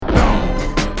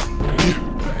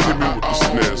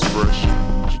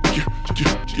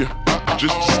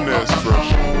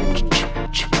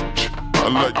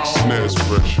Snares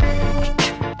fresh.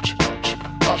 Yeah,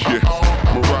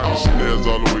 Moroccan snares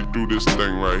all the way through this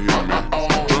thing right here, man.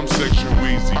 Drum section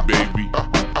Wheezy, baby.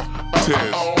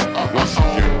 Tez, once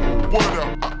again. What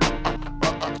up?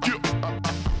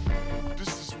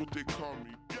 This is what they call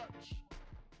me, bitch.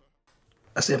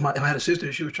 I said, if I had a sister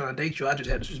and she was trying to date you, I just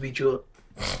had to just beat you up.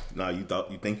 Nah, you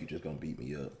think you just gonna beat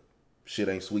me up? Shit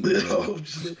ain't sweet, my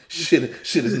nigga.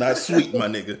 Shit is not sweet, my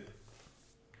nigga.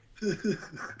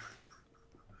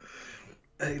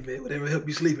 Hey man, whatever help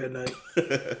you sleep at night.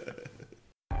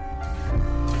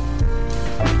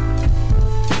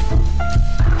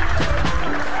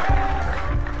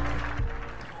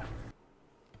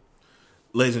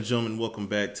 Ladies and gentlemen, welcome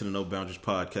back to the No Boundaries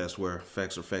podcast, where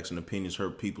facts are facts and opinions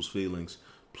hurt people's feelings.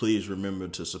 Please remember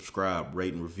to subscribe,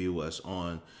 rate, and review us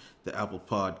on the Apple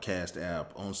Podcast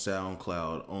app, on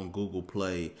SoundCloud, on Google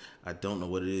Play. I don't know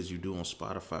what it is you do on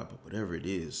Spotify, but whatever it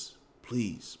is,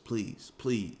 please, please,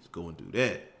 please go and do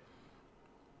that.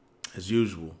 As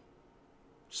usual,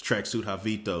 it's Tracksuit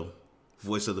Javito,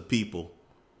 voice of the people.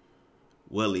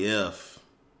 Welly F.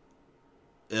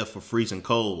 F for freezing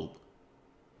cold.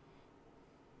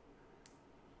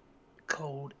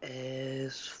 Cold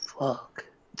as fuck.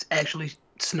 It's actually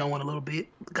snowing a little bit.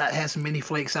 Has some mini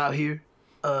flakes out here.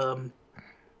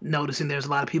 Noticing there's a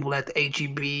lot of people at the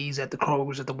HEBs, at the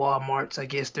Krogers, at the Walmarts. I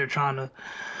guess they're trying to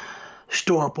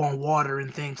store up on water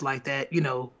and things like that. You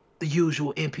know, the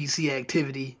usual NPC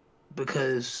activity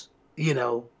because, you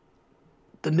know,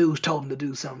 the news told them to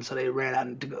do something, so they ran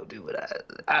out to go do it.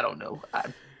 I don't know.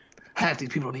 Half these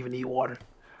people don't even need water.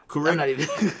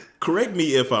 Correct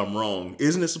me if I'm wrong.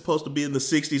 Isn't it supposed to be in the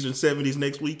 60s and 70s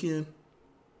next weekend?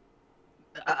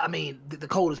 I mean, the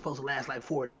cold is supposed to last like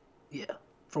 4. Yeah,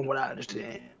 from what I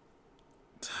understand.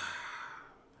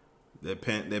 That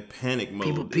panic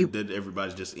mode that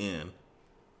everybody's just in.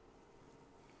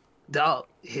 Dog,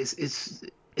 it's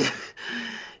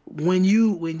when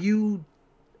you're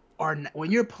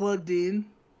plugged in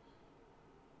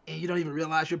and you don't even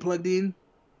realize you're plugged in.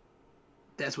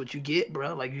 That's what you get,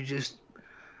 bro. Like you're just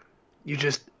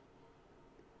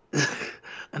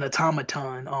an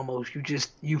automaton almost.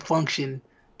 You function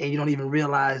and you don't even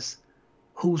realize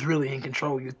who's really in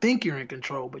control. You think you're in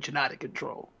control, but you're not in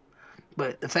control.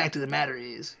 But the fact of the matter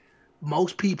is,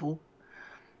 most people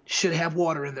should have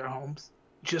water in their homes,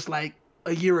 just like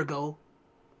a year ago.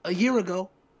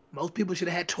 Most people should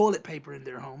have had toilet paper in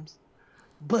their homes.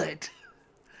 But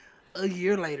a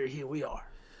year later, here we are.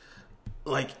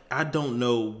 Like, I don't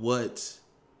know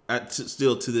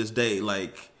still to this day,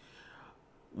 like,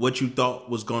 what you thought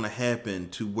was going to happen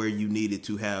to where you needed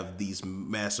to have these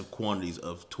massive quantities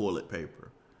of toilet paper.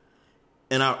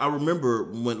 And I remember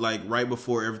when, like, right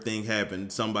before everything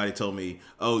happened, somebody told me,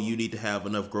 oh, you need to have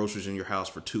enough groceries in your house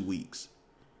for 2 weeks.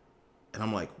 And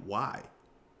I'm like, why?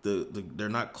 They're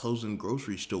not closing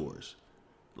grocery stores.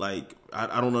 Like,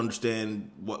 I don't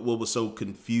understand what was so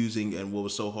confusing and what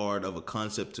was so hard of a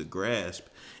concept to grasp.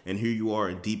 And here you are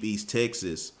in deep East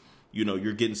Texas, you know,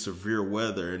 you're getting severe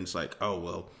weather and it's like, oh,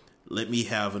 well, let me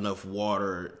have enough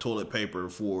water, toilet paper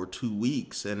for 2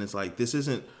 weeks. And it's like, this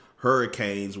isn't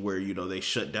hurricanes where, you know, they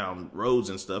shut down roads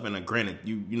and stuff. And granted,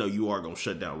 you are going to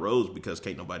shut down roads because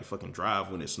can't nobody fucking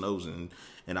drive when it snows and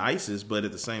ices. But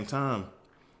at the same time,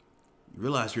 you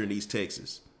realize you're in East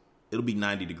Texas. It'll be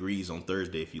 90 degrees on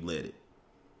Thursday if you let it.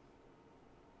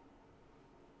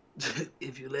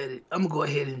 If you let it. I'm going to go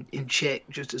ahead and check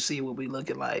just to see what we're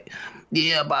looking like.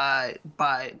 Yeah, by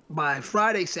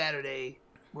Friday, Saturday,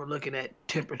 we're looking at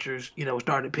temperatures, you know,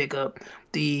 starting to pick up.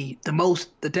 The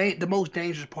most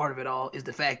dangerous part of it all is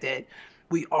the fact that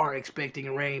we are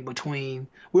expecting rain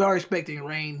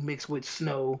mixed with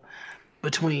snow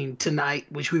between tonight,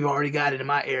 which we've already got it in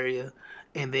my area,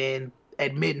 and then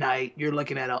at midnight, you're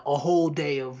looking at a whole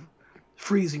day of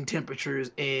freezing temperatures,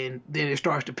 and then it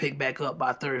starts to pick back up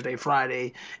by Thursday,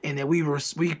 Friday, and then we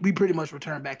pretty much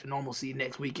return back to normalcy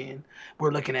next weekend.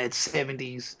 We're looking at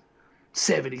 70s,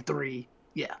 73.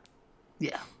 Yeah.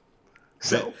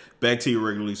 So back to your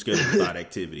regularly scheduled thought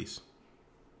activities.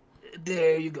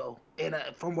 There you go. And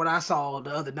from what I saw the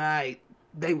other night,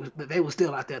 they were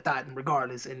still out there thotting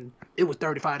regardless, and it was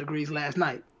 35 degrees last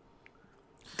night.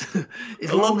 A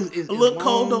little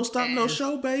cold don't stop no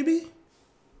show, baby.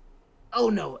 Oh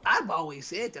no, I've always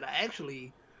said that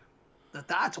the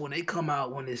thoughts when they come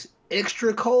out when it's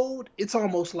extra cold, it's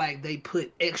almost like they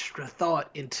put extra thought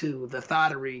into the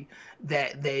thottery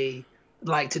that they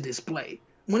like to display.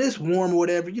 When it's warm or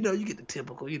whatever, you know, you get the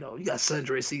typical, you know, you got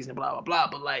sundress season, blah, blah, blah.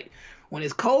 But like when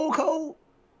it's cold,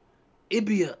 it'd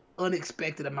be an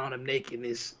unexpected amount of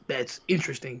nakedness that's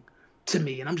interesting to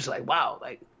me. And I'm just like, wow,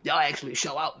 like y'all actually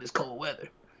show out in this cold weather.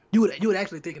 You would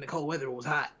actually think in the cold weather it was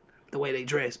hot the way they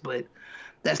dress, but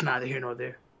that's neither here nor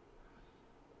there.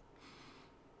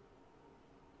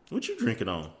 What you drinking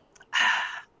on?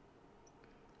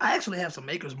 I actually have some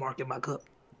Maker's Mark in my cup.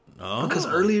 Oh. Because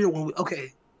earlier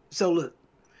so look,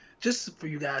 just for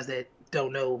you guys that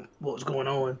don't know what was going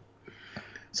on.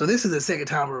 So this is the second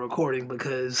time we're recording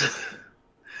because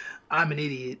I'm an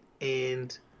idiot,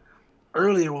 and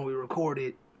earlier when we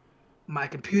recorded, my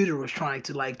computer was trying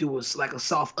to do a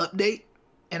soft update,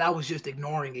 and I was just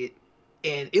ignoring it,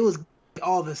 and it was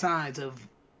all the signs of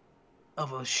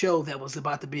a show that was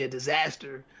about to be a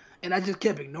disaster, and I just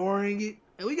kept ignoring it,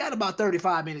 and we got about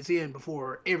 35 minutes in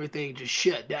before everything just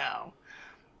shut down.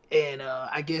 And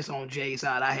I guess on Jay's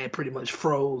side, I had pretty much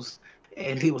froze,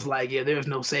 and he was like, yeah, there's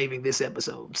no saving this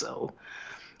episode. So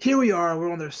here we are.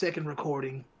 We're on their second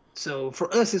recording. So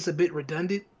for us, it's a bit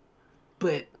redundant,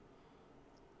 but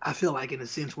I feel like in a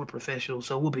sense we're professional,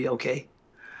 so we'll be okay.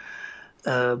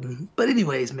 But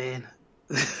anyways, man,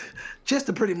 just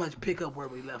to pretty much pick up where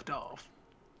we left off,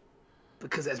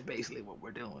 because that's basically what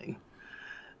we're doing.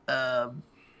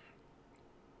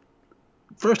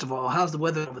 First of all, how's the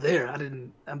weather over there?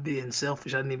 I'm being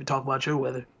selfish. I didn't even talk about your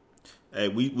weather. Hey,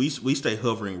 we stay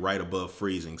hovering right above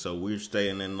freezing, so we're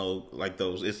staying in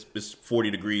those. It's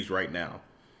 40 degrees right now.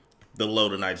 The low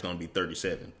tonight's gonna be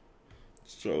 37.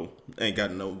 So ain't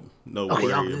got no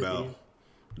worry about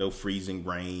no freezing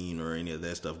rain or any of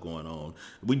that stuff going on.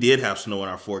 We did have snow in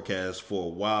our forecast for a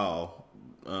while,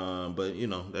 but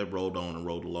that rolled on and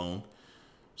rolled along.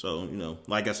 So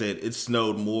like I said, it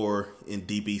snowed more in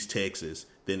deep East Texas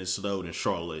than it snowed in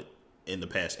Charlotte in the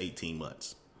past 18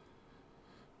 months.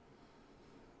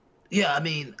 Yeah, I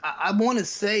mean, I want to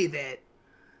say that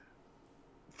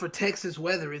for Texas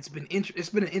weather, it's been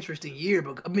an interesting year,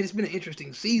 but it's been an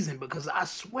interesting season because I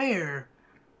swear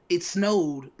it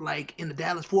snowed in the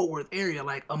Dallas-Fort Worth area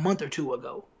a month or two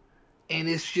ago, and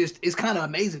it's kind of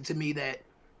amazing to me that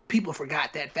people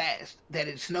forgot that fast that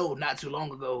it snowed not too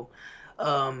long ago.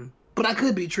 But I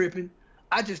could be tripping.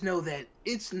 I just know that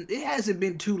it hasn't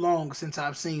been too long since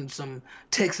I've seen some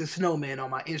Texas snowmen on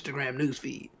my Instagram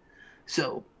newsfeed.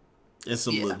 So. And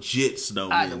some legit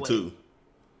snowmen too.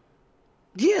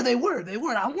 Yeah, they were.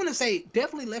 I want to say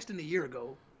definitely less than a year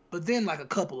ago, but then a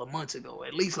couple of months ago,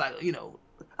 at least I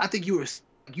think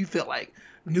you felt like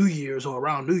New Year's or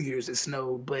around New Year's it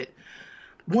snowed, but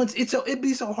once it'd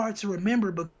be so hard to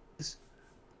remember because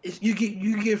you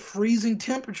get freezing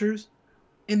temperatures,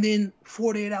 and then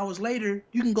 48 hours later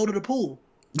you can go to the pool,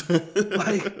 you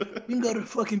can go to the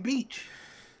fucking beach.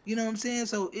 You know what I'm saying?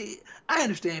 So I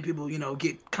understand people,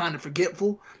 get kind of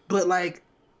forgetful, but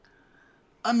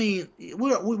I mean,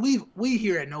 we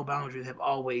here at No Boundaries have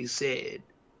always said,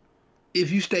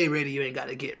 if you stay ready, you ain't got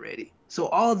to get ready. So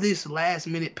all this last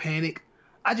minute panic,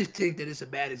 I just think that it's a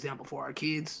bad example for our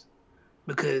kids,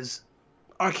 because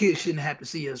our kids shouldn't have to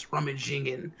see us rummaging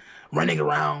and running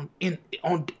around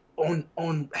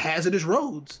on hazardous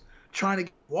roads trying to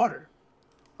get water.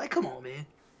 Come on, man.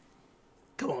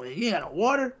 Come on, man. You ain't got no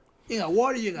water. You ain't got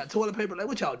water. You ain't got toilet paper.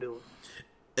 What y'all doing?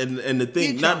 And the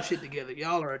thing, get y'all shit together.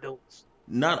 Y'all are adults.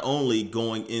 Not only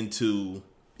going into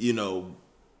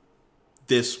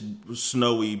this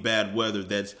snowy bad weather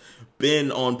that's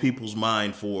been on people's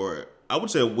mind for, I would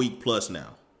say, a week plus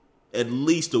now, at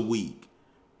least a week,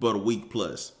 but a week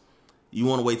plus. You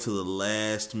want to wait till the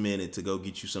last minute to go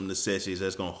get you some necessities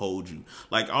that's gonna hold you.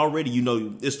 Already,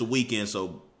 it's the weekend,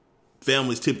 so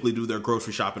families typically do their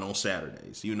grocery shopping on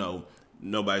Saturdays.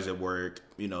 Nobody's at work.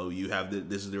 You have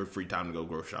this is their free time to go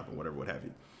grocery shopping, whatever, what have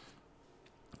you.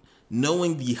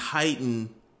 Knowing the heightened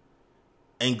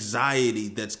anxiety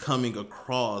that's coming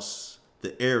across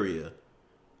the area,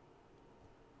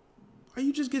 why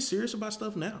you just get serious about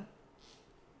stuff now?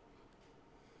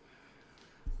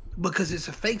 Because it's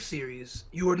a fake serious.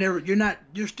 You're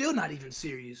still not even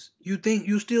serious.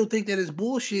 You still think that it's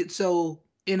bullshit. So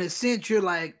in a sense, you're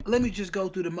like, let me just go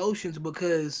through the motions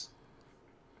because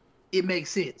it makes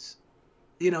sense,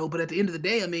 but at the end of the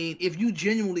day, I mean, if you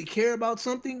genuinely care about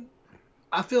something,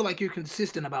 I feel like you're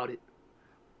consistent about it.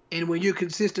 And when you're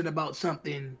consistent about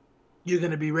something, you're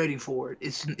going to be ready for it.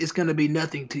 It's going to be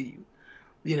nothing to you.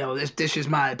 That's just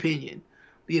my opinion.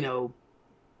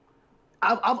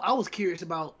 I was curious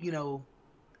about,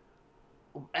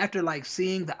 after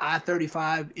seeing the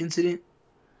I-35 incident,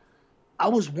 I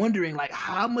was wondering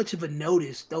how much of a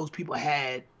notice those people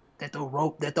had that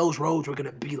those roads were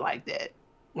gonna be like that.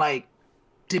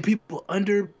 Did people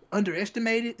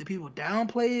underestimate it? Did people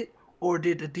downplay it? Or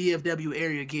did the DFW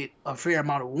area get a fair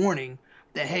amount of warning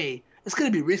that, hey, it's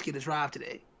gonna be risky to drive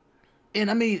today?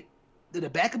 And I mean, in the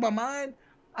back of my mind,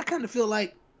 I kind of feel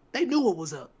like they knew what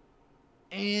was up.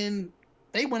 and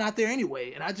they went out there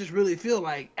anyway. And I just really feel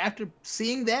like after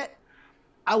seeing that,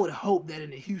 I would hope that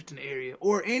in the Houston area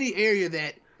or any area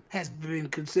that has been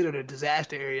considered a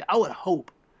disaster area, I would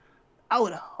hope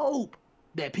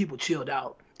that people chilled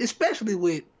out, especially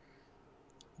with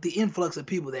the influx of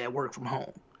people that work from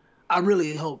home. I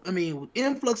really hope. I mean, with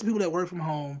influx of people that work from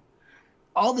home,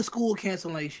 all the school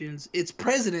cancellations, it's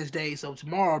President's Day, so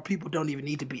tomorrow people don't even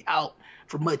need to be out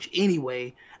for much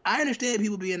anyway. I understand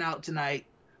people being out tonight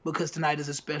because tonight is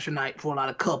a special night for a lot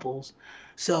of couples.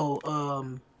 So,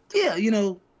 yeah,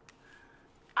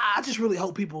 I just really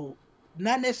hope people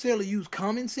not necessarily use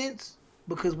common sense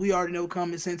because we already know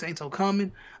common sense ain't so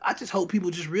common. I just hope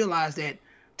people just realize that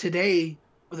today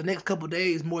or the next couple of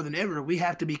days more than ever, we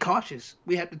have to be cautious.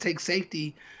 We have to take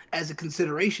safety as a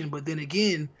consideration. But then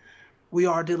again, we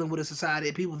are dealing with a society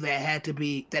of people that have to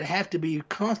be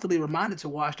constantly reminded to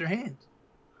wash their hands.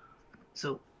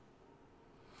 So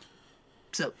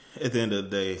at the end of the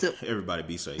day, everybody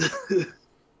be safe.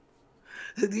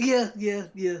 Yeah.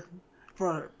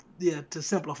 To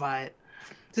simplify it.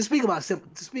 To speak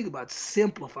about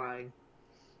simplifying,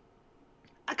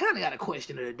 I kind of got a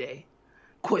question of the day,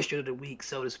 question of the week,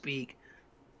 so to speak.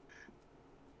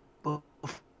 But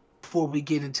before we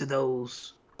get into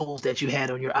those polls that you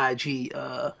had on your IG,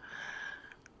 I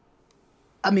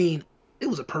mean, it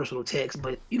was a personal text,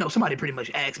 but somebody pretty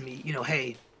much asked me,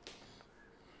 hey,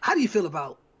 how do you feel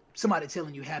about somebody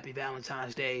telling you Happy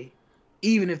Valentine's Day,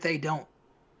 even if they don't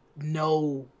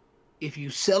know if you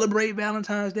celebrate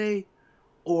Valentine's Day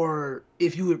or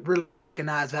if you would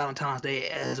recognize Valentine's Day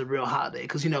as a real holiday?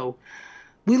 Because,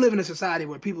 we live in a society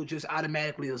where people just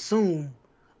automatically assume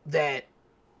that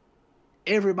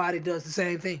everybody does the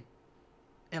same thing.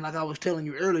 And like I was telling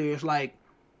you earlier, it's like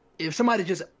if somebody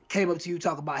just came up to you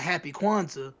talking about Happy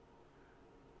Kwanzaa,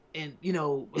 and,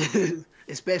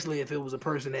 especially if it was a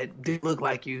person that didn't look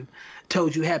like you,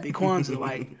 told you Happy Kwanzaa,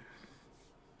 like,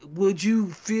 would you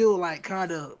feel like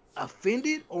kind of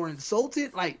offended or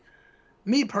insulted? Like,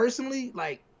 me personally,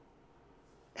 like,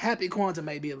 Happy Kwanzaa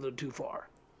may be a little too far.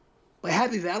 But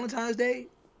Happy Valentine's Day,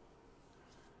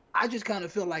 I just kind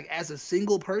of feel like as a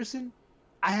single person,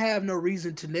 I have no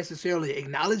reason to necessarily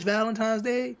acknowledge Valentine's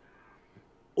Day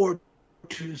or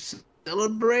to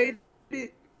celebrate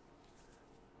it.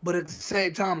 But at the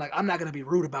same time, like, I'm not going to be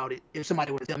rude about it if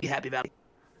somebody were to tell me Happy Valentine's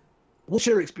Day. What's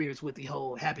your experience with the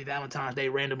whole Happy Valentine's Day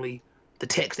randomly, the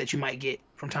text that you might get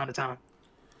from time to time?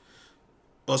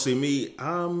 Well, see, me,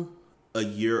 I'm a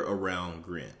year-around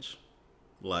Grinch.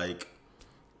 Like,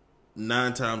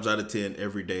 9 times out of 10,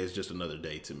 every day is just another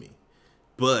day to me.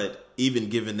 But even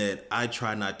given that, I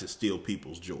try not to steal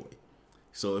people's joy.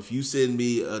 So if you send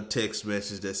me a text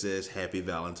message that says Happy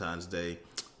Valentine's Day,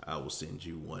 I will send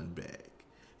you one back.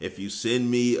 If you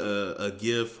send me a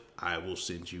gift, I will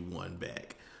send you one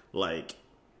back. But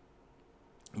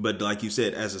like you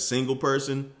said, as a single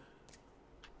person,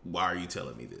 why are you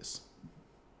telling me this?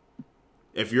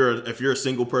 If you're a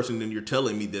single person and you're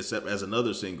telling me this as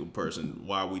another single person,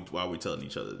 why are we telling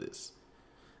each other this?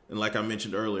 And like I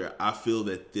mentioned earlier, I feel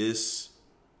that this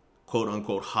quote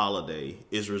unquote holiday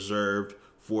is reserved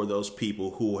for those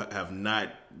people who have not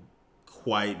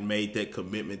quite made that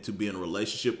commitment to be in a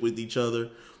relationship with each other,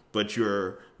 but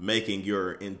you're making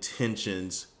your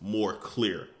intentions more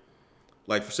clear.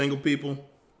 Like for single people,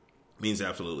 it means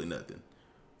absolutely nothing.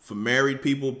 For married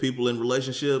people, people in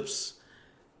relationships,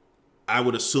 I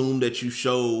would assume that you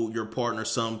show your partner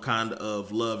some kind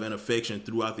of love and affection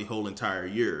throughout the whole entire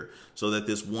year, so that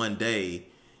this one day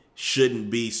shouldn't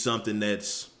be something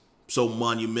that's so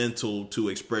monumental to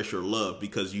express your love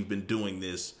because you've been doing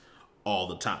this all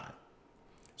the time.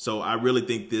 So I really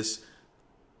think this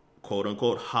quote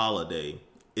unquote holiday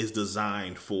is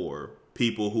designed for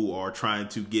people who are trying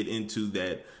to get into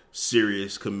that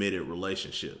serious committed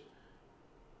relationship.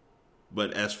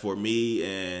 But as for me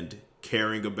and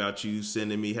caring about you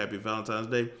sending me Happy Valentine's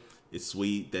Day, it's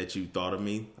sweet that you thought of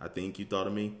me. I think you thought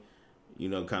of me.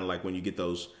 Kind of like when you get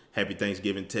those Happy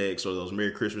Thanksgiving texts or those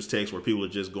Merry Christmas texts where people are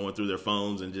just going through their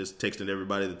phones and just texting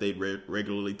everybody that they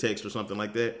regularly text or something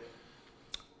like that.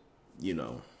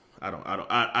 I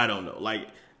don't know. Like,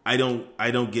 I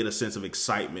don't get a sense of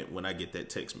excitement when I get that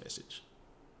text message.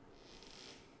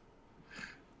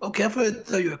 Okay, I'm going to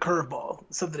tell you a curveball,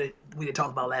 something that we didn't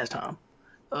talk about last time.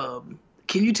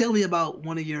 Can you tell me about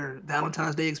one of your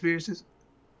Valentine's Day experiences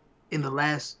in the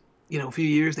last, few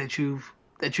years that you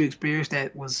experienced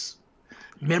that was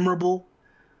memorable,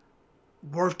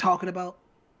 worth talking about?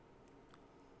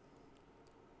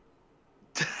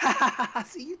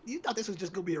 See, you thought this was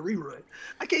just gonna be a rerun.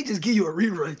 I can't just give you a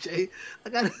rerun, Jay.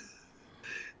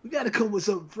 We got to come with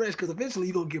something fresh because eventually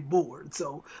you're going to get bored.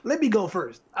 So let me go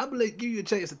first. I'm going to give you a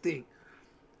chance to think.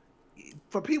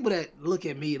 For people that look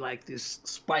at me like this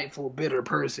spiteful, bitter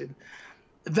person,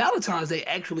 Valentine's Day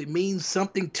actually means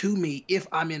something to me if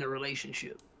I'm in a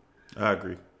relationship. I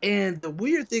agree. And the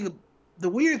weird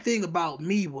thing about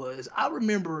me was I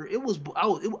remember I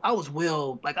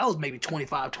was maybe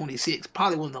 25, 26,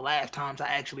 probably one of the last times I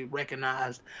actually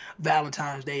recognized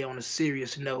Valentine's Day on a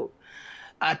serious note.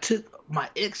 I took my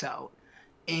ex out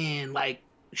and like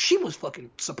she was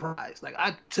fucking surprised. Like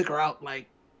I took her out like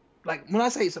when I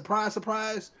say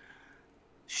surprise,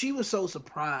 she was so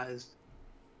surprised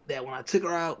that when I took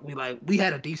her out, we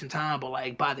had a decent time, but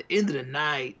like by the end of the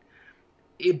night,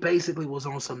 it basically was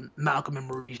on some Malcolm and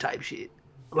Marie type shit.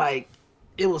 Like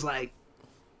it was like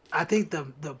I think the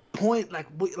point I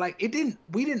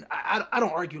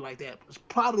don't argue like that. It was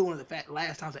probably one of the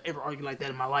last times I ever argued like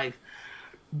that in my life.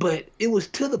 But it was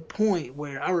to the point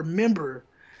where I remember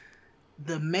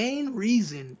the main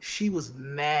reason she was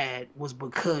mad was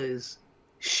because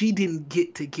she didn't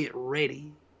get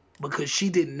ready because she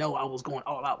didn't know I was going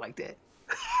all out like that.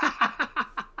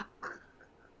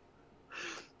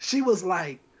 She was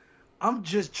like, I'm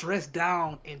just dressed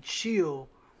down and chill,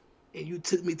 and you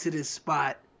took me to this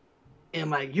spot,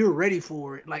 and like you're ready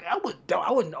for it. Like I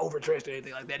wasn't overdressed or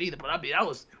anything like that either. But I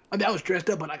was dressed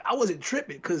up, but like I wasn't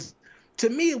tripping because to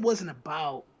me it wasn't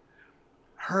about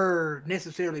her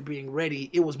necessarily being ready.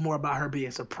 It was more about her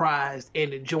being surprised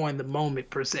and enjoying the moment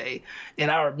per se. And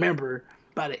I remember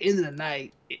by the end of the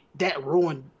night, that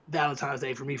ruined Valentine's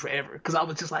Day for me forever because I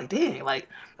was just like, dang, like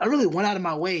I really went out of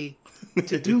my way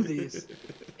to do this.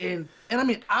 And I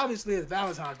mean, obviously it's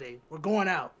Valentine's Day. We're going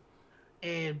out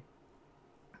and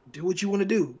do what you want to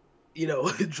do. You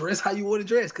know, dress how you want to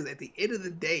dress because at the end of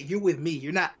the day, you're with me.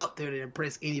 You're not up there to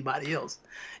impress anybody else.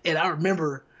 And I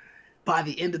remember by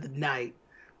the end of the night,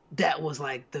 that was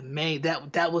like the main,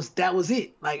 that was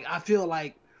it. Like, I feel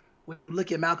like when you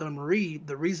look at Malcolm and Marie,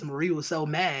 the reason Marie was so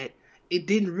mad, it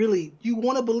didn't really, you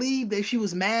want to believe that she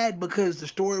was mad because the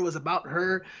story was about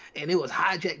her and it was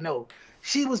hijacked. No,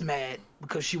 she was mad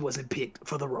because she wasn't picked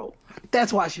for the role.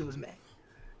 That's why she was mad.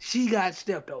 She got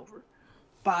stepped over.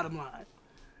 Bottom line.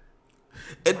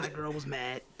 And my girl was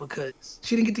mad because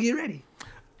she didn't get to get ready.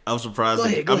 I was surprised.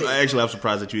 I'm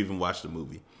surprised that you even watched the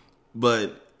movie.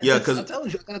 But yeah, because I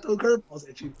told you I gotta throw curveballs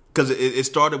at you. Because it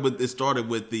started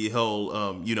with the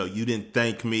whole you didn't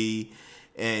thank me,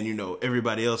 and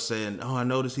everybody else saying, oh, I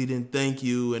noticed he didn't thank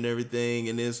you and everything,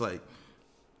 and it's like,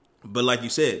 but like you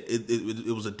said,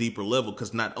 it was a deeper level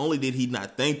because not only did he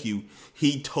not thank you,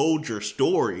 he told your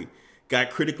story, got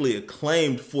critically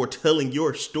acclaimed for telling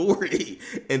your story,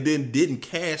 and then didn't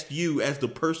cast you as the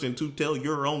person to tell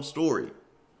your own story.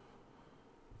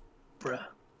 Bruh,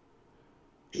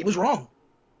 he was wrong.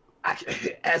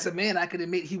 As a man, I can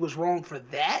admit he was wrong for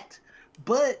that,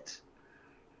 but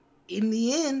in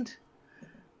the end,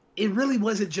 it really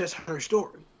wasn't just her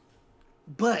story.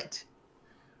 But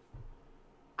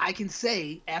I can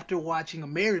say, after watching A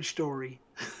Marriage Story,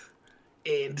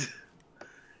 and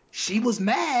she was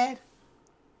mad.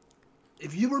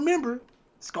 If you remember,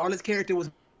 Scarlett's character was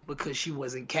because she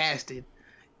wasn't casted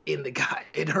in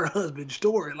her husband's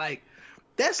story. Like,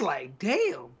 that's like,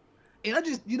 damn. And I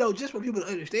just, just for people to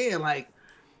understand, like,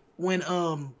 when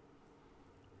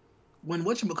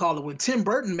Tim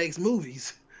Burton makes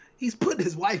movies, he's putting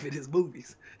his wife in his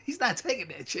movies. He's not taking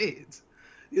that chance.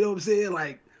 You know what I'm saying?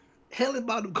 Like, Helen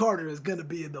Bonham Carter is gonna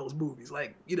be in those movies.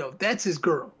 Like, that's his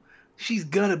girl. She's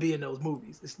gonna be in those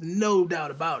movies. There's no doubt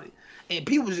about it. And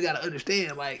people just gotta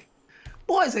understand, like,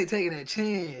 boys ain't taking that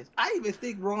chance. I even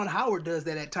think Ron Howard does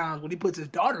that at times when he puts his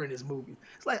daughter in his movies.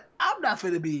 It's like, I'm not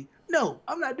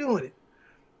doing it.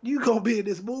 You gonna be in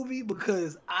this movie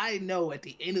because I know at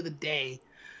the end of the day,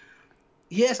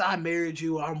 yes, I married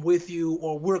you, or I'm with you,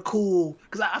 or we're cool.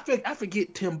 Because I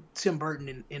forget Tim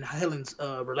Burton and Helen's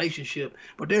relationship,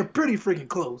 but they're pretty freaking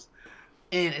close.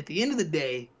 And at the end of the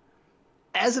day,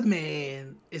 as a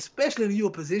man, especially in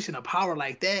your position of power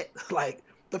like that, like,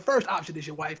 the first option is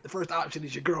your wife. The first option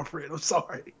is your girlfriend. I'm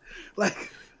sorry.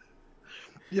 Like,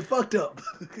 you're fucked up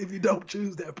if you don't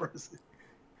choose that person.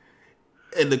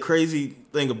 And the crazy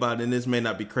thing about it, and this may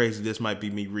not be crazy, this might be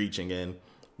me reaching, and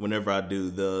whenever I do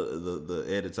the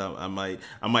edits, I might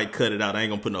cut it out. I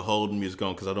ain't gonna put no hold music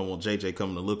on because I don't want JJ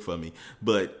coming to look for me.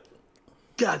 But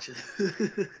gotcha.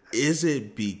 Is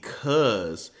it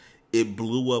because it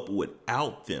blew up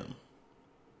without them?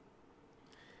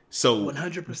 So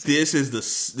 100%. This is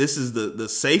the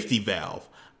safety valve.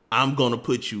 I'm gonna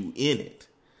put you in it.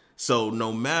 So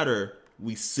no matter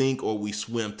we sink or we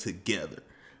swim together.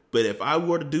 But if I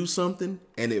were to do something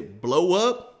and it blow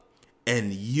up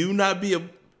and you not be a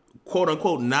quote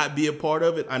unquote not be a part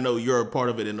of it. I know you're a part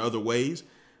of it in other ways,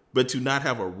 but to not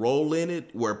have a role in it,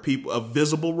 where people, a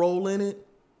visible role in it.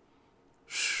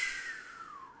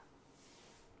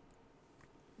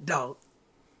 Dog,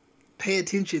 pay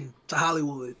attention to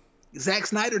Hollywood. Zack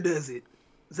Snyder does it.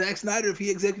 Zack Snyder, if he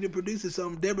executive produces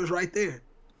something, Deborah's right there.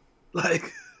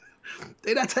 Like,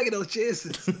 they're not taking those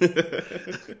chances.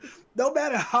 No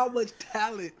matter how much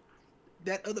talent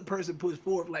that other person puts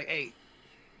forth, like, hey,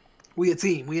 we a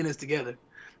team. We in this together.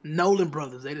 Nolan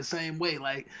brothers, they the same way.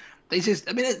 Like, they just,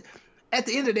 I mean, at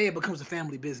the end of the day, it becomes a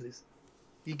family business.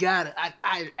 You gotta,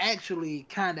 I actually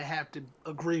kind of have to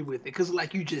agree with it. Because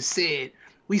like you just said,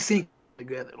 we sink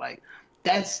together. Like,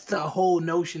 that's the whole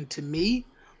notion to me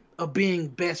of being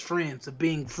best friends, of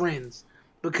being friends.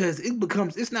 Because it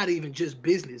becomes, it's not even just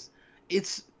business.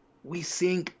 It's, we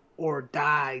sink or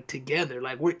die together.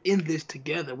 Like, we're in this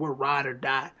together. We're ride or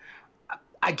die.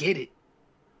 I get it.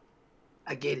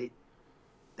 I get it.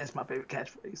 That's my favorite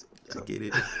catchphrase. So. I get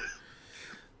it.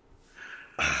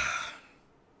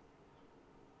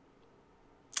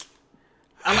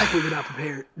 I like when you're not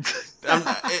prepared.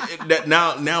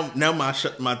 Now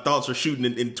my thoughts are shooting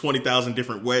in 20,000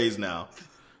 different ways now.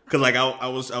 Cause like I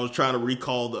was trying to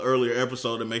recall the earlier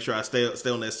episode and make sure I stay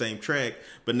on that same track,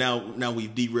 but now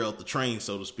we've derailed the train,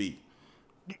 so to speak.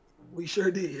 We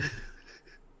sure did.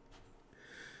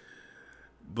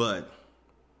 But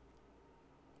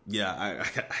yeah,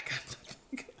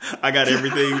 I got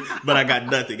everything, but I got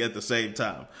nothing at the same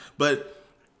time. But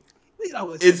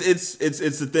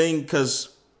it's the thing,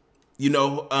 because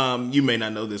you may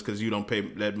not know this because you don't pay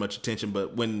that much attention,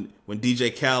 but when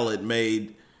DJ Khaled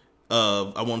made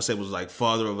I want to say it was like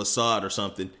Father of Assad or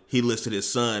something, he listed his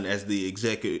son as the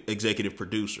executive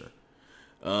producer.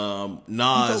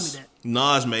 Nas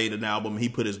made an album, he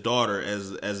put his daughter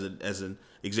as an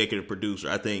executive producer.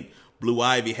 I think Blue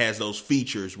Ivy has those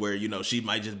features where, she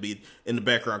might just be in the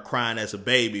background crying as a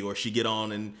baby, or she get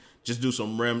on and just do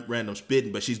some random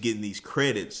spitting, but she's getting these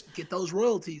credits. Get those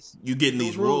royalties. You're getting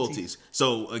these royalties.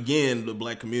 So again, the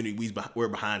black community, we're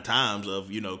behind times of,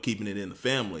 keeping it in the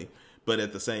family. But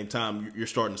at the same time, you're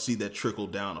starting to see that trickle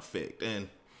down effect. And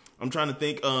I'm trying to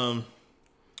think,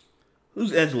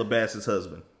 who's Angela Bassett's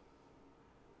husband?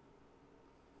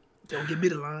 Don't give me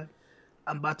the line.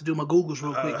 I'm about to do my Googles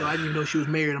real quick, though. I didn't even know she was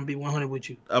married. I'm gonna be 100 with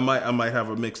you. I might have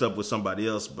her mixed up with somebody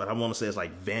else, but I want to say it's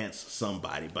like Vance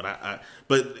somebody. But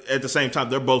at the same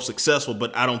time, they're both successful.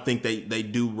 But I don't think they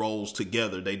do roles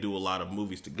together. They do a lot of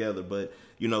movies together. But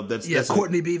that's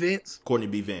Courtney B. Vance. Courtney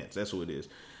B. Vance. That's who it is.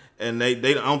 And they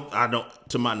don't. I don't.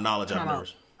 To my knowledge, I've never.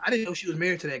 I didn't know she was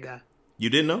married to that guy. You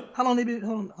didn't know? How long they been?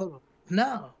 Hold on.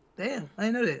 No, damn, I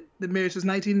didn't know that. Been married since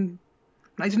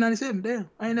 1997. Damn,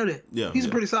 I didn't know that. Yeah, he's a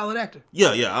pretty solid actor.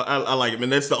 Yeah, I like him,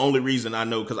 and that's the only reason I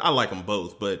know, because I like them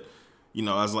both. But I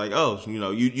was like, oh,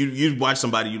 you watch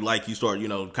somebody you like, you start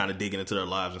kind of digging into their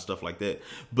lives and stuff like that.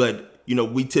 But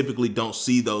we typically don't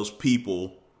see those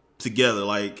people together.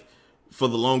 Like, for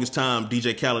the longest time,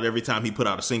 DJ Khaled, every time he put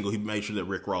out a single, he made sure that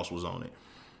Rick Ross was on it.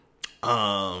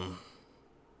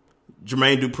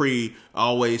 Jermaine Dupri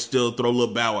always still throw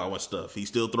Lil Bow Wow and stuff. He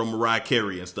still throw Mariah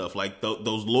Carey and stuff. Like,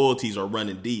 those loyalties are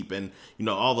running deep. And,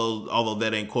 although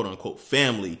that ain't quote unquote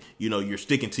family, you're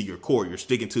sticking to your core. You're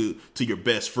sticking to your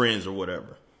best friends or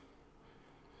whatever.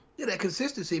 Yeah, that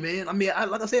consistency, man. I mean,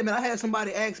 like I said, man, I had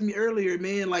somebody ask me earlier,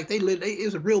 man, like it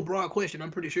was a real broad question,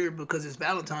 I'm pretty sure, because it's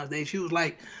Valentine's Day. She was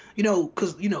like,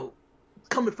 because,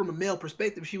 coming from a male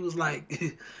perspective, she was like,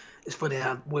 it's funny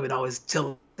how women always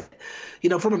tell,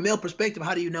 from a male perspective,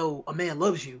 how do you know a man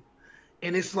loves you?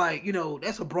 And it's like,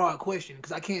 that's a broad question,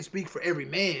 because I can't speak for every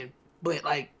man. But,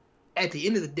 like, at the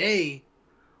end of the day,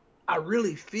 I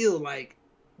really feel like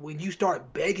when you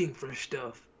start begging for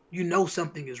stuff,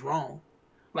 something is wrong.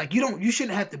 Like, you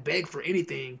shouldn't have to beg for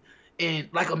anything. And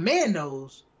like a man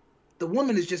knows, the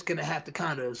woman is just going to have to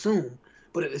kind of assume.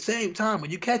 But at the same time,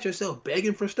 when you catch yourself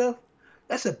begging for stuff,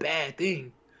 that's a bad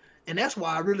thing. And that's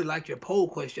why I really like your poll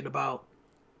question about,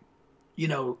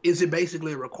 is it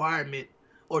basically a requirement,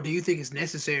 or do you think it's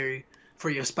necessary for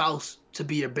your spouse to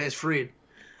be your best friend?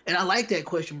 And I like that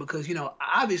question because,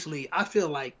 obviously I feel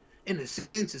like in a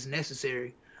sense it's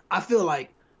necessary. I feel like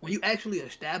when you actually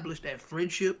establish that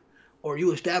friendship, or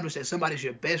you establish that somebody's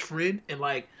your best friend, and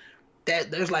like that,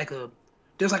 there's like a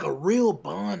real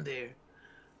bond there.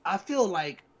 I feel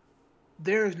like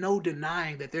there is no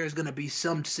denying that there's going to be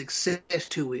some success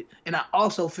to it. And I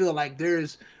also feel like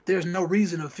there's no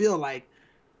reason to feel like,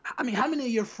 I mean, how many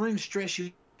of your friends stress you?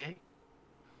 Okay?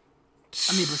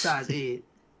 I mean, besides Ed.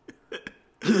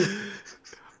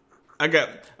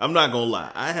 I'm not going to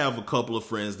lie. I have a couple of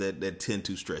friends that tend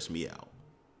to stress me out.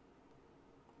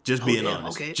 Just Oh, being damn,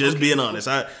 honest. okay, Just okay. being honest.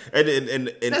 And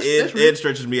That's real. Ed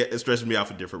stresses me out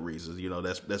for different reasons. You know,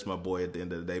 that's my boy at the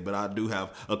end of the day. But I do have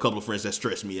a couple of friends that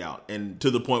stress me out, and to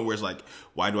the point where it's like,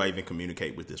 why do I even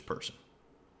communicate with this person?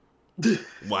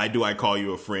 Why do I call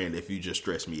you a friend if you just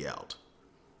stress me out?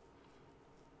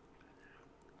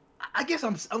 I guess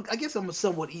I'm a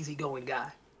somewhat easygoing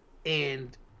guy,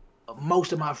 and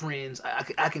most of my friends,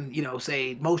 I can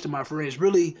say most of my friends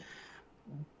really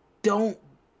don't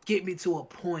get me to a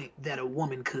point that a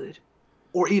woman could,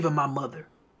 or even my mother,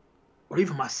 or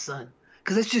even my son,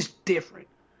 because it's just different.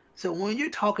 So when you're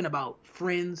talking about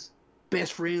friends,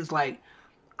 best friends, like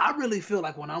I really feel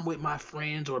like when I'm with my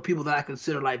friends or people that I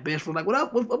consider like best friends, like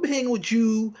what I'm hanging with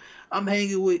you, I'm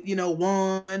hanging with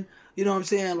Juan, you know what I'm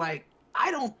saying? Like I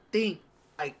don't think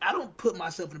like I don't put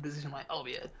myself in a position like, oh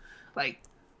yeah, like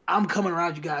I'm coming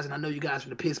around you guys and I know you guys are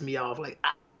gonna piss me off. Like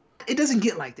it doesn't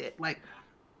get like that. Like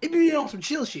if you're on some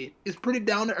chill shit, it's pretty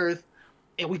down to earth,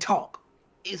 and we talk.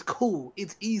 It's cool.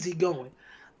 It's easy going.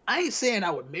 I ain't saying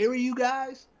I would marry you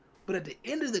guys, but at the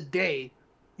end of the day,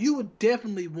 you would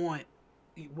definitely want,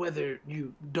 whether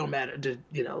you don't matter,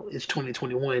 it's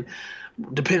 2021,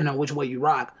 depending on which way you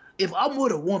rock. If I'm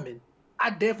with a woman,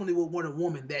 I definitely would want a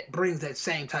woman that brings that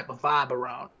same type of vibe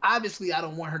around. Obviously, I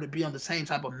don't want her to be on the same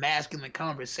type of masculine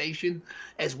conversation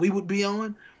as we would be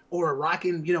on, or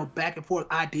rocking, back and forth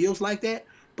ideals like that.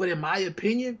 But in my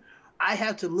opinion, I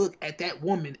have to look at that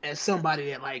woman as somebody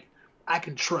that like I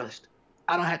can trust.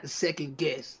 I don't have to second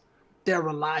guess. They're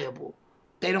reliable.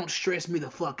 They don't stress me the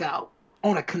fuck out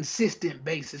on a consistent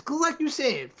basis. Because like you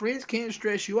said, friends can't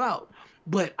stress you out.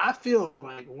 But I feel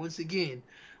like, once again,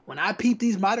 when I peep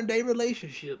these modern day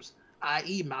relationships,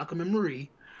 i.e. Malcolm and Marie,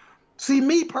 see,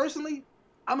 me personally,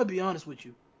 I'm going to be honest with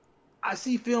you. I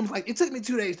see films like, it took me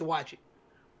 2 days to watch it.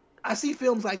 I see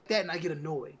films like that and I get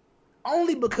annoyed.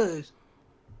 Only because,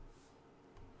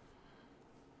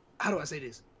 how do I say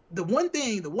this? The one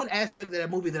aspect of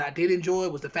that movie that I did enjoy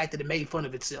was the fact that it made fun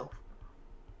of itself.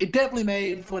 It definitely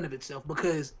made fun of itself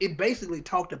because it basically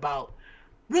talked about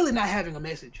really not having a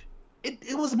message.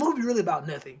 It was a movie really about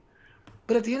nothing.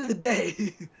 But at the end of the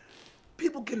day,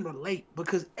 people can relate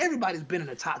because everybody's been in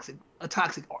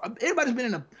everybody's been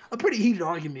in a pretty heated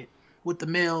argument with the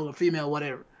male or female,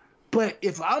 whatever. But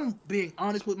if I'm being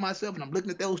honest with myself and I'm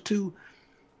looking at those two,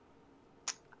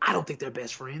 I don't think they're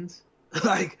best friends.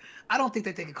 Like, I don't think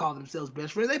that they could call themselves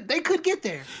best friends. They could get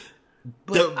there.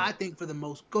 But I think for the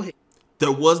most... Go ahead.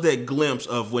 There was that glimpse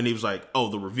of when he was like, oh,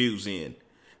 the review's in.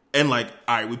 And like,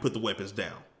 all right, we put the weapons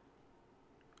down.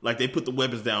 Like, they put the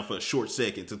weapons down for a short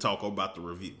second to talk about the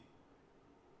review.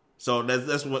 So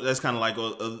that's kind of like...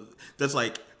 that's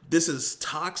like, this is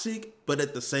toxic, but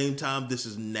at the same time, this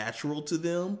is natural to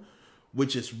them.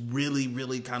 Which is really,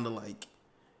 really kind of like,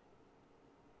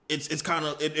 it's kind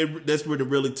of, that's where to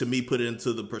really, to me, put it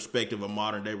into the perspective of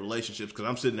modern day relationships. Because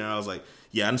I'm sitting there, I was like,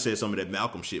 yeah, I done said some of that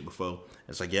Malcolm shit before.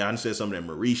 It's like, yeah, I done said some of that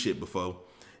Marie shit before.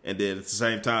 And then at the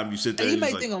same time, you sit there and and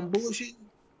you may think I'm bullshitting.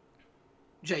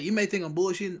 Jay, you may think I'm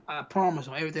bullshitting. I promise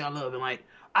on everything I love. And like,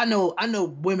 I know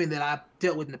women that I've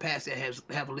dealt with in the past that have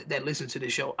that listen to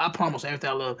this show. I promise on everything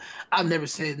I love. I've never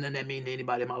said nothing that mean to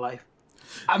anybody in my life.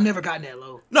 I've never gotten that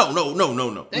low. No.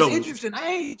 That's interesting. I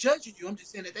ain't judging you. I'm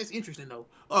just saying that's interesting though.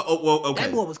 Well, okay.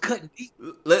 That boy was cutting deep.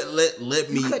 Let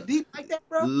me cut deep like that,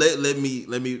 bro. Let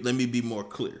me be more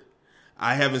clear.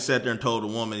 I haven't sat there and told a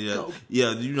woman,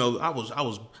 I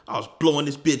was blowing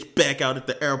this bitch back out at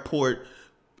the airport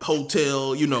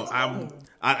hotel.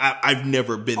 I've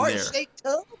never been there. Heart-shaped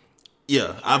tub.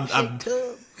 Yeah, Heart-shaped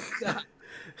tub. God.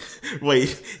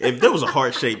 Wait, if there was a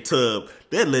heart-shaped tub,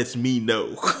 that lets me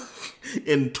know.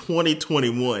 In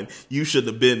 2021, you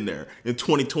shouldn't have been there. In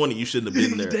 2020, you shouldn't have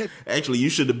been there. Actually, you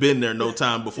should have been there no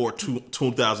time before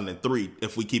 2003,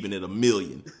 if we keeping it a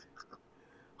million.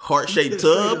 Heart-shaped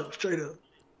tub? Straight up.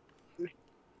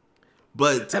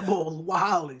 But that boy was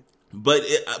wilding. But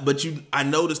I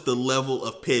noticed the level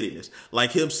of pettiness.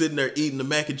 Like him sitting there eating the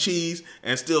mac and cheese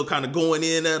and still kind of going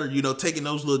in at her, taking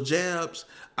those little jabs.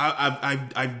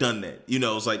 I've done that.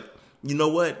 It's like, you know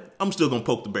what? I'm still gonna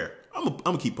poke the bear. I'm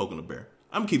gonna keep poking the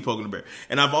bear.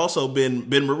 And I've also been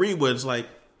Marie, where it's like,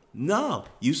 no,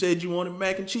 you said you wanted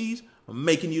mac and cheese. I'm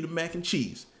making you the mac and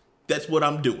cheese. That's what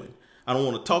I'm doing. I don't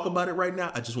want to talk about it right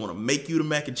now. I just want to make you the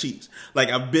mac and cheese. Like,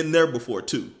 I've been there before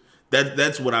too.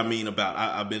 That's what I mean about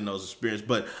I've been in those experiences.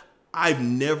 But I've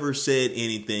never said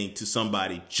anything to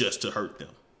somebody just to hurt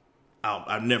them.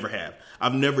 I never have.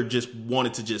 I've never just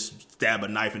wanted to just stab a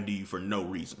knife into you for no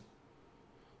reason.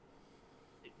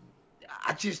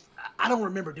 I don't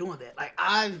remember doing that. Like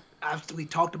we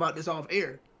talked about this off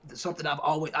air. Something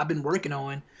I've been working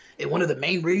on, and one of the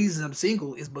main reasons I'm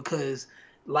single is because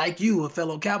like you, a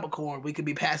fellow Capricorn, we could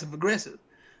be passive aggressive.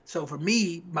 So for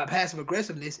me, my passive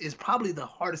aggressiveness is probably the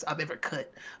hardest I've ever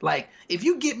cut. Like, if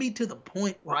you get me to the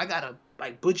point where I gotta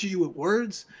like butcher you with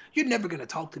words, you're never gonna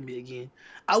talk to me again.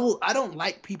 I don't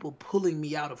like people pulling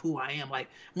me out of who I am. Like,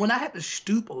 when I have to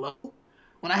stoop low,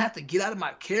 when I have to get out of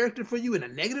my character for you in a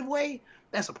negative way,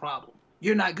 that's a problem.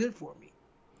 You're not good for me.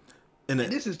 And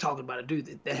this is talking about a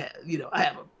dude that I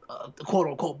have a quote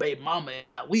unquote baby mama.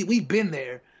 We've been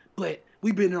there, but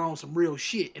we've been there on some real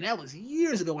shit. And that was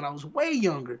years ago when I was way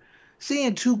younger.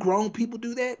 Seeing two grown people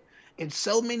do that, and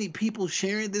so many people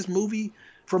sharing this movie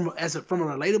from a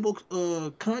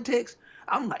relatable context,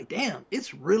 I'm like, damn,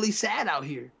 it's really sad out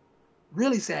here.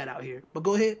 Really sad out here. But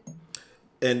go ahead.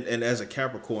 And as a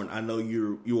Capricorn, I know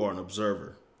you are an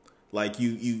observer. Like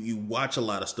you watch a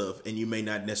lot of stuff, and you may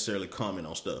not necessarily comment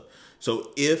on stuff.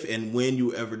 So if and when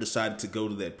you ever decided to go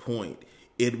to that point,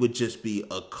 it would just be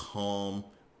a calm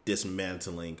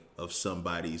dismantling of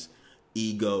somebody's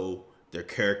ego, their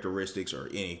characteristics, or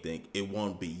anything. It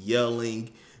won't be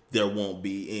yelling. There won't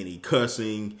be any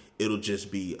cussing. It'll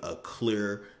just be a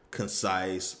clear,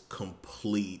 concise,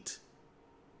 complete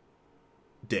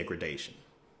degradation.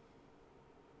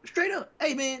 Straight up.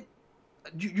 Hey, man,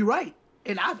 you're right.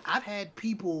 And I've had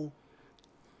people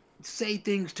say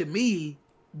things to me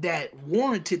that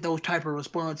warranted those type of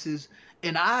responses,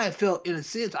 and I felt, in a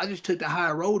sense, I just took the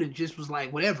high road and just was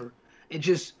like, whatever, and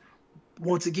just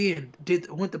once again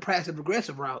went the passive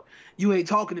aggressive route. You ain't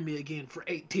talking to me again for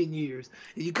 8-10 years.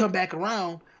 And you come back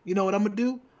around, you know what I'm gonna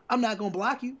do? I'm not gonna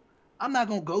block you. I'm not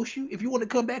gonna ghost you. If you want to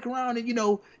come back around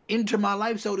and enter my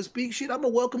life, so to speak, shit, I'm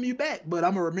gonna welcome you back. But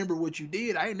I'm gonna remember what you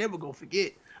did. I ain't never gonna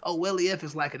forget. Oh, Welly F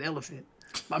is like an elephant.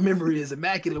 My memory is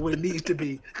immaculate when it needs to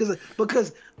be,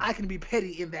 because I can be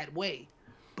petty in that way,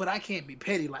 but I can't be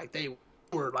petty like they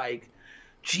were. Like,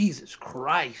 Jesus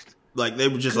Christ. Like, they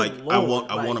were just like, Lord,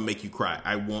 I want to make you cry.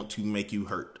 I want to make you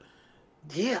hurt.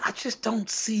 Yeah, I just don't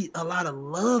see a lot of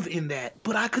love in that.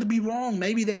 But I could be wrong.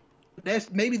 Maybe that's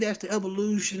the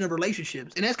evolution of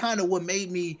relationships. And that's kind of what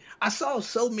made me, I saw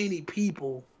so many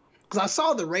people, because I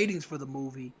saw the ratings for the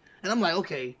movie, and I'm like,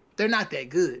 okay, they're not that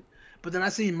good. But then I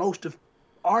seen most of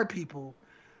our people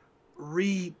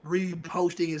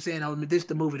reposting and saying, oh, this is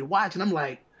the movie to watch. And I'm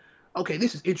like, okay,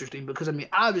 this is interesting, because, I mean,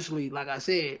 obviously, like I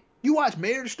said, you watch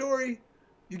Marriage Story,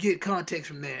 you get context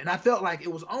from there. And I felt like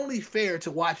it was only fair to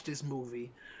watch this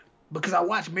movie because I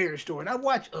watched Marriage Story, and I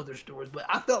watched other stories, but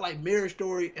I felt like Marriage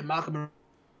Story and Malcolm and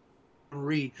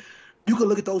Marie, you could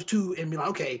look at those two and be like,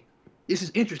 okay, this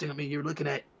is interesting. I mean, you're looking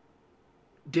at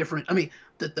different, I mean,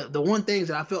 the one things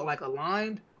that I felt like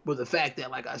aligned were the fact that,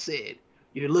 like I said,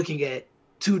 you're looking at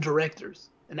two directors,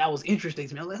 and that was interesting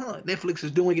to me. I was like, Netflix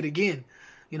is doing it again.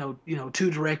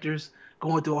 Two directors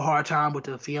going through a hard time with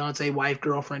the fiance, wife,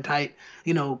 girlfriend type.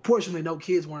 Fortunately, no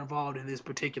kids were involved in this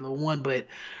particular one, but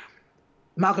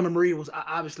Malcolm and Marie was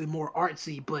obviously more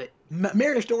artsy, but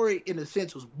Marriage Story, in a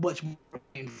sense, was much more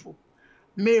painful.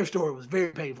 Marriage Story was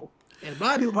very painful. And a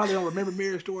lot of people probably don't remember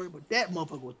Marriage Story, but that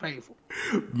motherfucker was painful.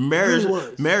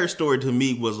 Marriage Story to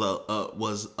me was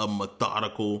a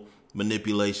methodical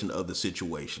manipulation of the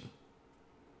situation.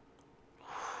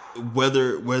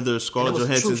 Whether Scarlett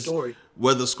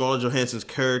Johansson's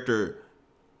character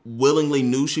willingly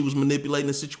knew she was manipulating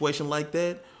a situation like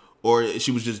that, or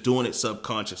she was just doing it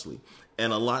subconsciously.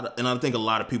 And I think a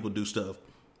lot of people do stuff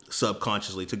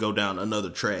subconsciously to go down another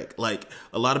track. Like,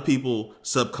 a lot of people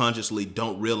subconsciously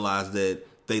don't realize that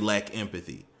they lack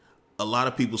empathy. A lot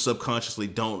of people subconsciously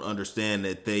don't understand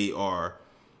that they are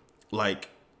like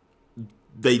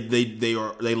they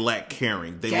lack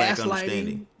caring. They lack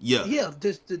understanding.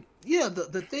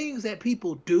 The things that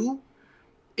people do,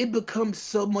 it becomes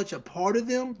so much a part of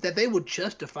them that they will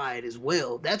justify it as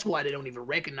well. That's why they don't even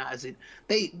recognize it.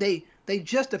 They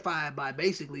justify it by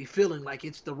basically feeling like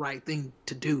it's the right thing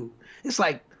to do. It's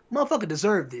like, motherfucker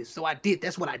deserved this, so I did.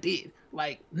 That's what I did.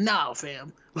 Like, nah,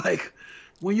 fam. Like,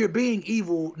 when you're being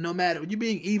evil, when you're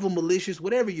being evil, malicious,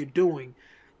 whatever you're doing,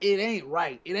 it ain't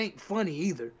right. It ain't funny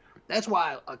either. That's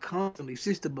why I constantly,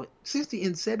 since the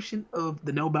inception of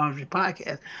the No Boundaries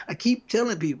podcast, I keep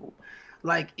telling people,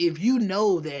 like, if you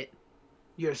know that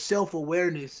your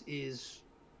self-awareness is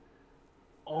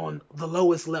on the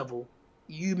lowest level,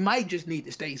 you might just need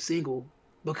to stay single,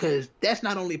 because that's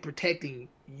not only protecting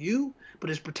you, but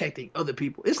it's protecting other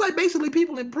people. It's like basically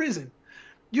people in prison.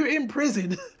 You're in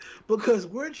prison because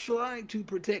we're trying to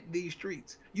protect these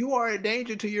streets. You are a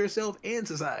danger to yourself and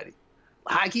society.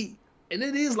 High key. And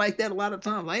it is like that a lot of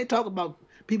times. I ain't talking about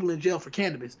people in jail for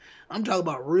cannabis. I'm talking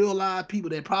about real live people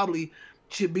that probably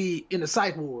should be in a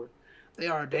psych ward. They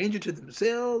are a danger to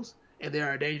themselves and they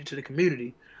are a danger to the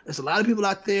community. There's a lot of people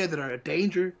out there that are a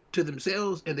danger to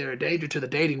themselves, and they're a danger to the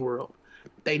dating world.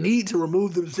 They need to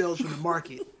remove themselves from the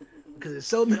market because it's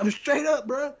so. I'm straight up,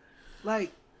 bro.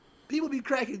 Like, people be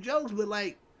cracking jokes, but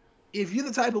like, if you're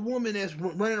the type of woman that's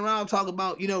running around talking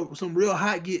about, you know, some real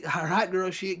hot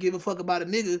girl shit, give a fuck about a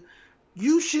nigga,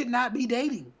 you should not be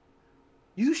dating.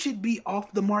 You should be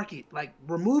off the market. Like,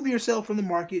 remove yourself from the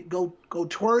market. Go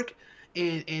twerk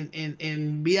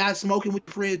and be out smoking with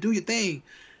your friends. Do your thing.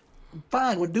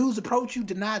 Fine. When dudes approach you,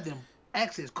 deny them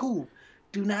access. Cool.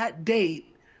 Do not date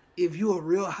if you're a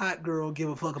real hot girl. Give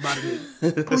a fuck about a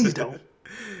nigga. Please don't.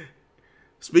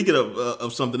 Speaking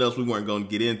of something else we weren't going to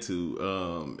get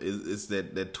into, is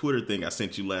that Twitter thing I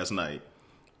sent you last night,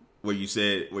 where you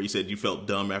said you felt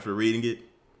dumb after reading it.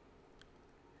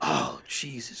 Oh,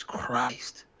 Jesus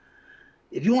Christ!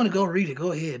 If you want to go read it,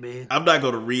 go ahead, man. I'm not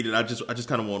going to read it. I just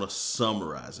kind of want to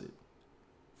summarize it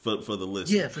for the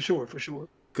listeners. Yeah, for sure.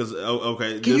 Because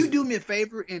okay, can you do me a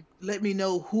favor and let me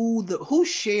know who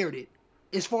shared it,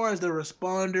 as far as the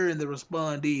responder and the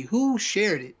respondee? Who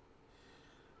shared it?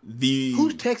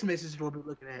 Whose text message will we be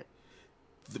looking at?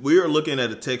 We are looking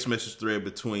at a text message thread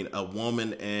between a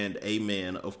woman and a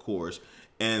man, of course,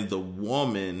 and the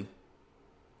woman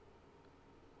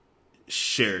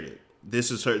shared it.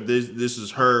 This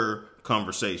is her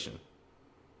conversation.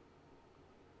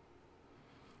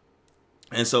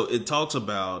 And so it talks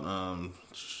about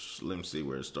let me see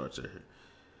where it starts here.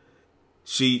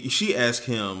 She asked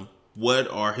him what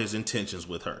are his intentions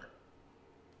with her.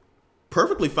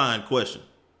 Perfectly fine question,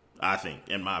 I think,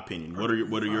 in my opinion.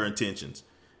 What are your intentions?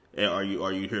 Are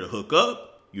you here to hook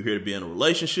up? You here to be in a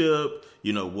relationship?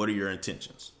 You know, what are your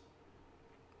intentions?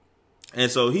 And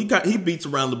so he beats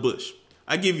around the bush.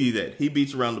 I give you that. He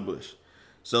beats around the bush.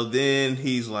 So then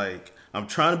he's like, I'm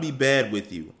trying to be bad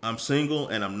with you. I'm single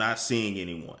and I'm not seeing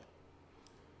anyone.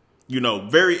 You know,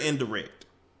 very indirect.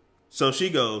 So she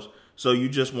goes, so you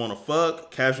just want to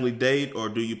fuck, casually date, or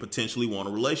do you potentially want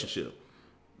a relationship?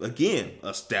 Again,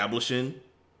 establishing,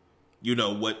 you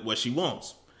know, what she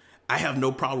wants. I have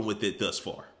no problem with it thus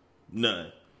far.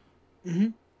 None. Mm-hmm.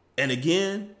 And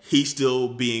again, he's still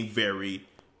being very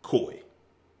coy.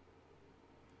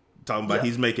 Talking about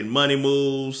he's making money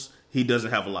moves. He doesn't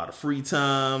have a lot of free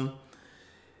time.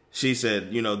 She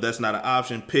said, you know, that's not an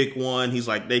option. Pick one. He's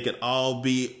like, those could all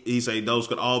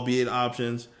be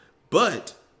options.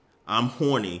 But I'm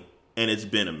horny and it's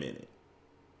been a minute.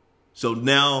 So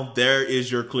now there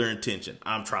is your clear intention.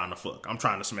 I'm trying to fuck. I'm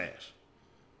trying to smash.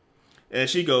 And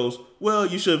she goes, well,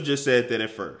 you should have just said that at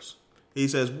first. He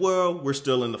says, well, we're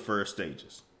still in the first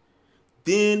stages.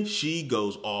 Then she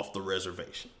goes off the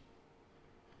reservation.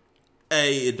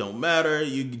 Hey, it don't matter.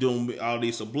 You doing all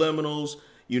these subliminals.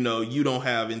 You know, you don't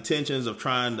have intentions of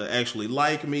trying to actually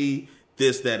like me,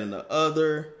 this, that, and the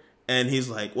other. And he's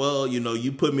like, well, you know,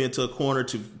 you put me into a corner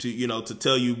to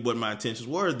tell you what my intentions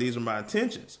were. These are my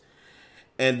intentions.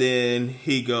 And then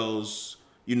he goes,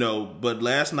 you know, but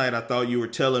last night I thought you were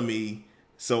telling me,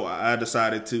 so I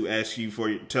decided to ask you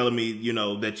for telling me, you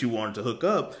know, that you wanted to hook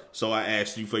up. So I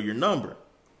asked you for your number.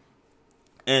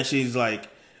 And she's like,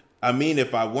 I mean,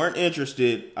 if I weren't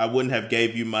interested, I wouldn't have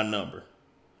gave you my number.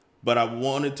 But I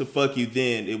wanted to fuck you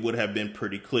then, it would have been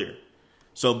pretty clear.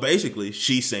 So basically,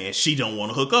 she's saying she don't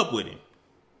want to hook up with him.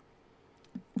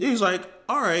 He's like,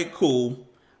 all right, cool.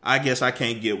 I guess I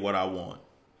can't get what I want.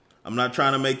 I'm not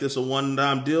trying to make this a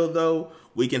one-time deal, though.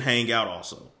 We can hang out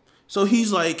also. So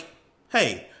he's like,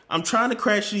 hey, I'm trying to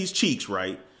crash these cheeks,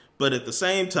 right? But at the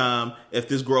same time, if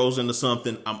this grows into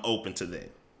something, I'm open to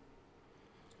that.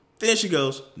 Then she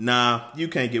goes, nah, you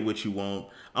can't get what you want.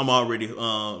 I'm already in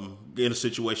a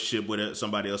situationship with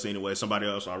somebody else anyway. Somebody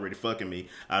else already fucking me.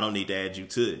 I don't need to add you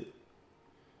to it.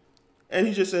 And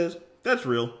he just says, that's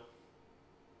real.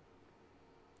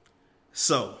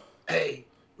 So. Hey,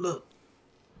 look.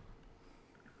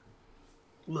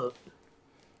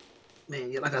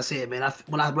 Man, like I said, man,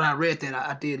 when I read that,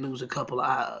 I did lose a couple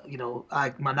of,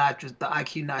 my notches, the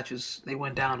IQ notches, they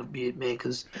went down a bit, man,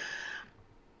 because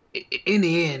in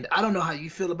the end, I don't know how you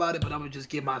feel about it, but I'm going to just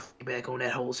give my feedback on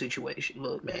that whole situation.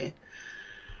 Look, man,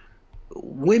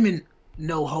 women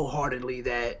know wholeheartedly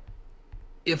that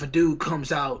if a dude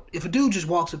just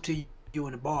walks up to you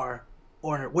in a bar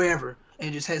or wherever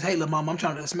and just says, hey, little mama, I'm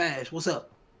trying to smash, what's up?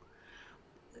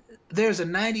 There's a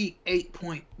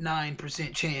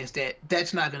 98.9% chance that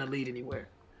that's not going to lead anywhere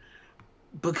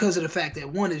because of the fact that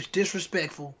one is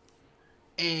disrespectful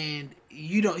and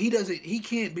he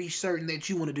can't be certain that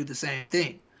you want to do the same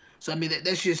thing. So, I mean,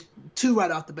 that's just two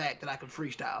right off the bat that I can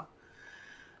freestyle.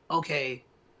 Okay.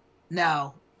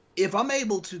 Now, if I'm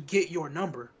able to get your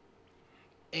number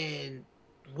and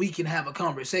we can have a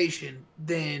conversation,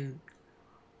 then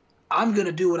I'm going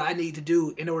to do what I need to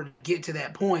do in order to get to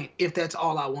that point if that's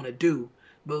all I want to do.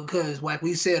 Because like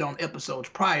we said on episodes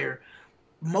prior,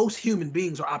 most human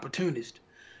beings are opportunists.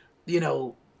 You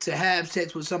know, to have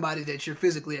sex with somebody that you're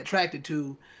physically attracted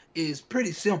to is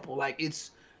pretty simple. Like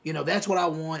it's, you know, that's what I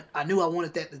want. I knew I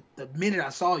wanted that the minute I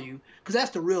saw you, because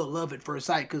that's the real love at first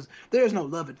sight. Because there's no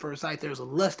love at first sight. There's a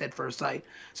lust at first sight.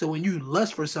 So when you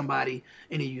lust for somebody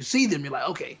and then you see them, you're like,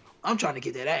 okay, I'm trying to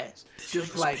get that ass.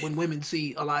 Just like when women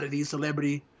see a lot of these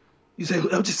celebrity, you say,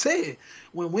 I'm just saying,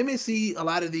 when women see a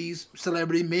lot of these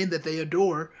celebrity men that they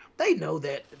adore, they know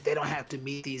that they don't have to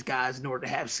meet these guys in order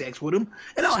to have sex with them.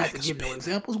 And I don't have to give no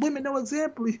examples. Women know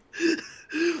exactly.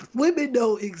 Women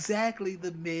know exactly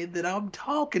the men that I'm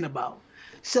talking about.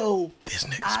 So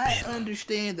I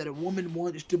understand that a woman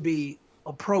wants to be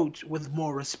approached with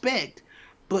more respect,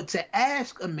 but to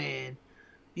ask a man,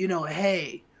 you know,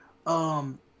 hey,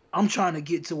 I'm trying to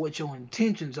get to what your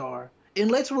intentions are. And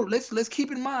let's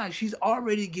keep in mind she's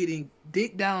already getting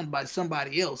dicked down by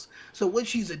somebody else. So what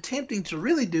she's attempting to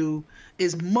really do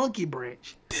is monkey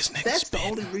branch. That's the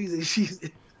only reason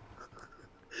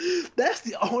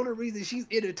she's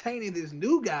entertaining this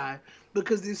new guy,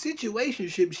 because the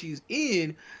situationship she's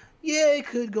in, yeah, it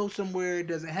could go somewhere, it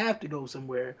doesn't have to go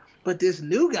somewhere. But this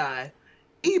new guy,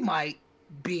 he might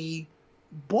be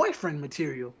boyfriend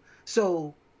material.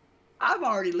 So I've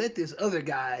already let this other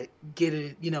guy get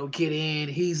in.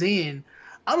 He's in.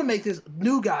 I'm going to make this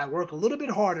new guy work a little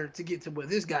bit harder to get to where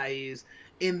this guy is,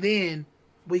 and then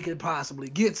we could possibly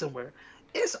get somewhere.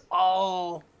 It's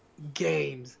all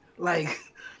games. Like,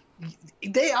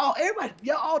 y'all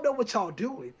all know what y'all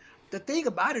doing. The thing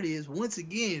about it is, once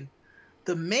again,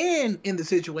 the man in the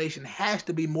situation has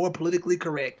to be more politically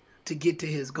correct to get to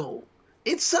his goal.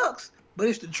 It sucks, but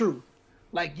it's the truth.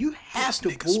 Like, you have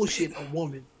to bullshit a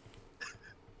woman.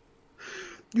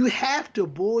 You have to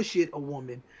bullshit a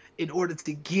woman in order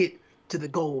to get to the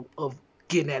goal of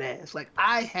getting that ass. Like,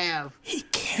 I've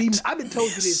been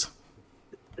told you this.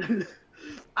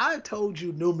 I've told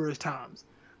you numerous times.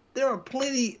 There are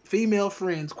plenty female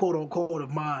friends, quote unquote,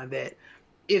 of mine that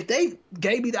if they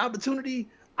gave me the opportunity,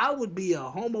 I would be a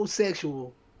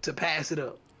homosexual to pass it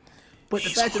up. But the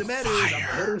fact of the matter is, I'm a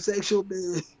heterosexual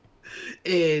man,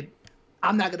 and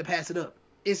I'm not going to pass it up.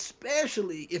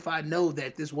 Especially if I know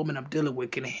that this woman I'm dealing with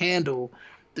can handle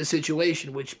the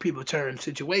situation, which people term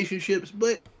situationships,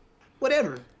 but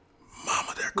whatever.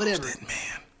 Mama, there goes that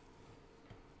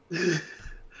man.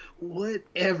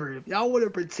 Whatever. If y'all want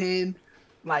to pretend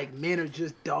like men are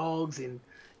just dogs and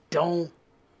don't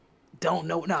know,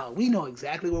 no, we know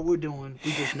exactly what we're doing.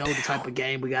 We just know the type of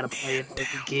game we got to play in order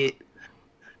to get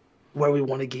where we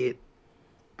want to get.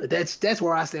 But that's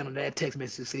where I stand on that text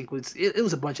message sequence. It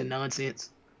was a bunch of nonsense.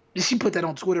 She put that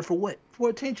on Twitter for what? For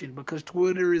attention, because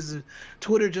Twitter,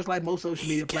 just like most social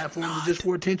media platforms, is just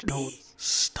for attention holders.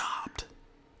 Stopped.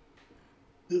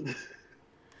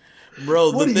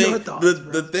 Bro,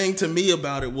 the thing to me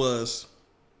about it was,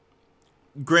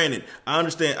 granted, I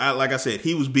understand. Like I said,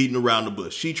 he was beating around the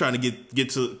bush. She trying to get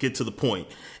to the point,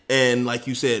 and like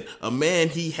you said, a man,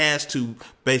 he has to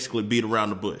basically beat around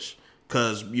the bush.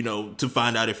 Because, you know, to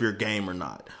find out if you're game or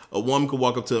not. A woman could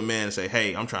walk up to a man and say,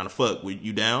 hey, I'm trying to fuck.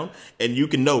 You down? And you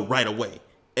can know right away.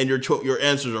 And your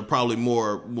answers are probably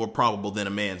more probable than a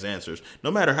man's answers.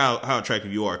 No matter how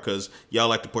attractive you are. Because y'all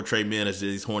like to portray men as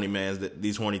these horny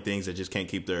these horny things that just can't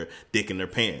keep their dick in their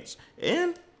pants.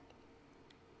 And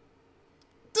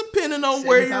depending on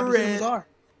where you're at.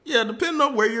 Yeah, depending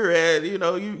on where you're at, you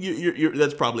know, you're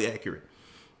that's probably accurate.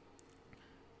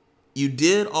 You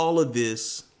did all of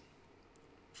this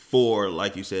for,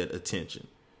 like you said, attention.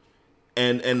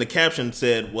 And the caption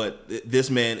said, what, this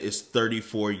man is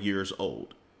 34 years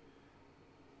old.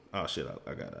 Oh, shit,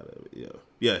 I got out of it.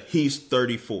 Yeah, he's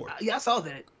 34. Yeah, I saw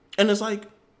that. And it's like,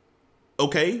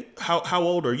 okay, how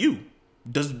old are you?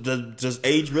 Does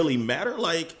age really matter?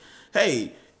 Like,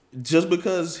 hey, just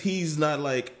because he's not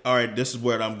like, all right, this is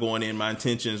where I'm going in. My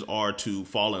intentions are to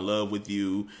fall in love with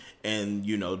you and,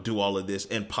 you know, do all of this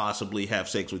and possibly have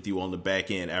sex with you on the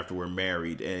back end after we're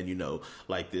married and, you know,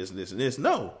 like this and this.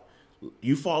 No,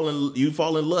 you fall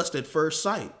in lust at first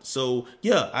sight. So,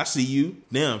 yeah, I see you.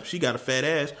 Damn, she got a fat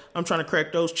ass. I'm trying to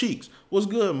crack those cheeks. What's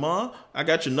good, Ma? I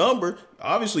got your number.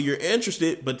 Obviously, you're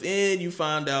interested. But then you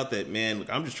find out that, man,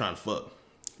 look, I'm just trying to fuck.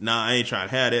 Nah, I ain't trying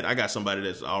to have that. I got somebody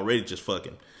that's already just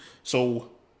fucking. So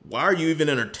why are you even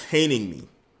entertaining me?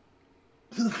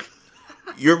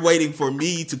 you're waiting for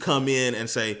me to come in and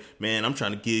say, man, I'm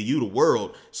trying to give you the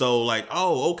world. So like,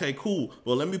 oh, okay, cool.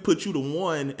 Well, let me put you to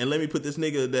 1 and let me put this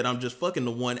nigga that I'm just fucking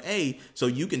to 1A so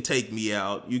you can take me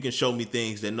out. You can show me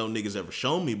things that no niggas ever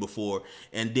shown me before.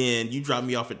 And then you drop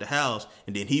me off at the house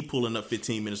and then he pulling up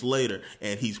 15 minutes later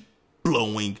and he's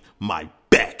blowing my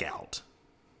back out.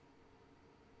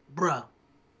 Bruh,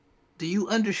 do you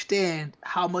understand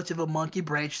how much of a monkey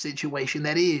branch situation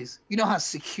that is? You know how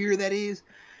secure that is?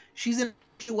 She's in a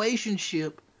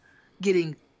situationship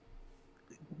getting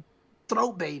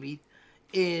throat babied,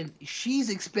 and she's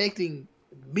expecting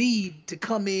me to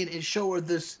come in and show her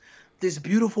this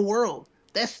beautiful world.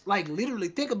 That's like, literally,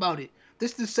 think about it.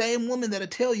 This is the same woman that'll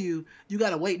tell you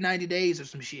gotta wait 90 days or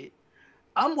some shit.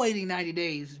 I'm waiting 90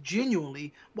 days,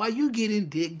 genuinely, while you getting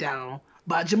digged down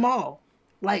by Jamal.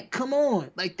 Like, come on.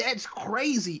 Like, that's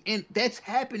crazy. And that's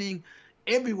happening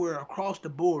everywhere across the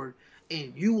board.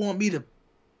 And you want me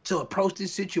to approach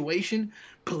this situation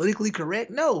politically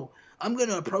correct? No. I'm going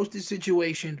to approach this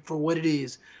situation for what it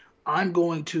is. I'm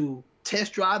going to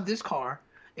test drive this car.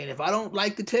 And if I don't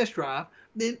like the test drive,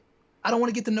 then I don't want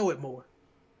to get to know it more.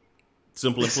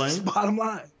 Simple and plain? Bottom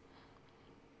line.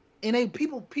 And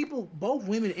people, both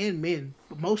women and men,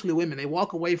 but mostly women, they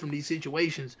walk away from these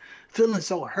situations feeling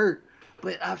so hurt.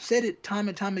 But I've said it time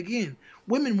and time again.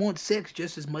 Women want sex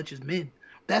just as much as men.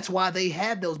 That's why they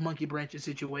have those monkey branches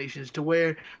situations to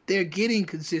where they're getting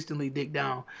consistently dicked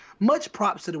down. Much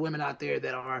props to the women out there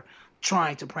that are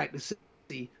trying to practice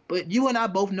sexy. But you and I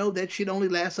both know that shit only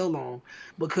lasts so long.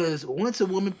 Because once a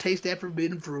woman tastes that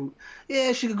forbidden fruit,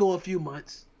 yeah, she could go a few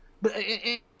months. But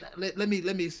let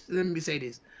me say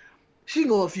this. She can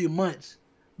go a few months,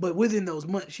 but within those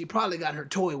months, she probably got her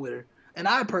toy with her. And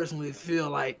I personally feel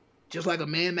like, just like a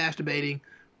man masturbating,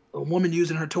 a woman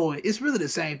using her toy, it's really the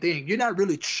same thing. You're not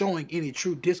really showing any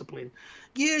true discipline.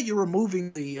 Yeah, you're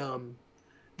removing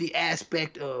the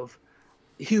aspect of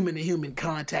human-to-human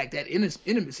contact, that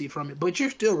intimacy from it, but you're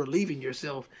still relieving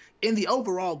yourself. And the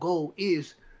overall goal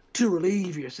is to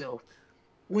relieve yourself.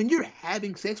 When you're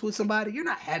having sex with somebody, you're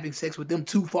not having sex with them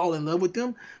to fall in love with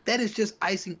them. That is just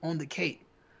icing on the cake.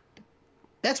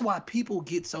 That's why people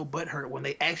get so butthurt when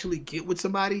they actually get with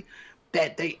somebody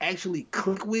that they actually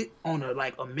click with on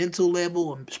a mental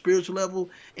level, a spiritual level,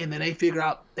 and then they figure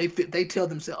out, they tell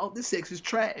themselves, oh, this sex is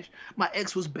trash. My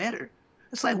ex was better.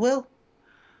 It's like, well,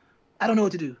 I don't know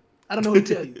what to do. I don't know what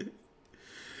to tell you.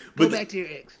 Go back to your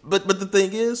ex. But the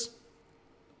thing is,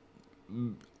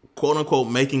 quote unquote,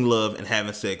 making love and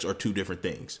having sex are two different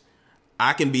things.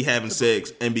 I can be having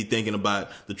sex and be thinking about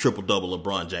the triple double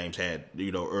LeBron James had,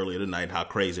 earlier tonight, how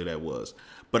crazy that was.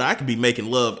 But I could be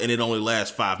making love and it only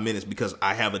lasts 5 minutes because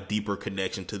I have a deeper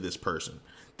connection to this person.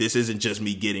 This isn't just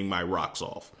me getting my rocks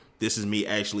off. This is me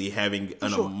actually having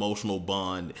an emotional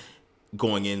bond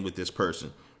going in with this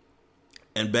person.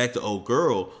 And back to old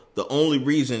girl, the only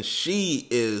reason she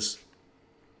is,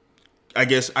 I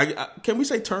guess, can we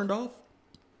say turned off?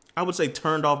 I would say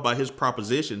turned off by his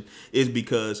proposition is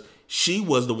because she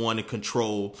was the one in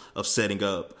control of setting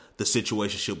up the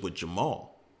situationship with Jamal.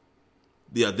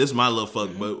 Yeah, this is my little fuck,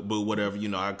 but whatever,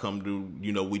 I come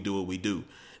to, we do what we do.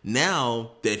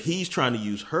 Now that he's trying to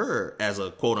use her as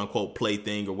a quote unquote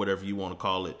plaything or whatever you want to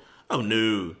call it. Oh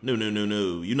no.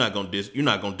 You're not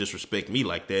gonna disrespect me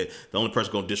like that. The only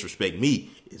person gonna disrespect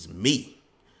me is me.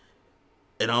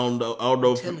 And I don't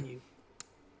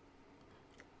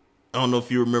know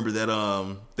if you remember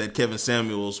that Kevin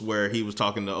Samuels where he was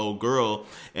talking to old girl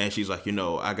and she's like,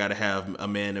 I gotta have a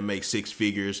man that makes 6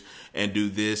 figures and do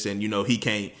this, and he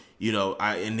can't,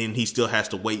 and then he still has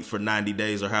to wait for 90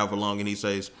 days or however long, and he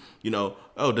says,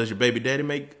 oh, does your baby daddy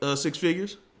make 6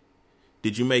 figures?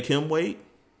 Did you make him wait?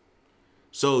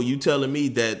 So you telling me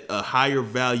that a higher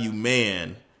value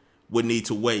man would need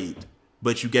to wait,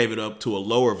 but you gave it up to a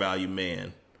lower value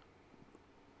man,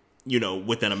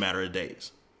 within a matter of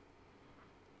days?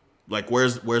 Like,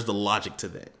 where's the logic to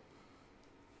that?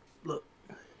 Look,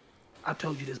 I've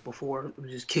told you this before. Let me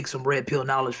just kick some red pill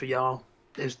knowledge for y'all.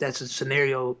 That's a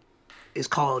scenario. It's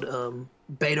called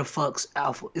beta fucks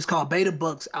alpha. It's called beta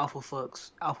bucks alpha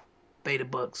fucks alpha beta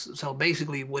bucks. So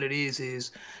basically, what it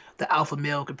is the alpha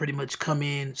male can pretty much come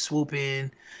in, swoop in,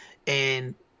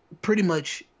 and pretty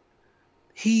much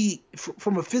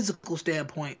from a physical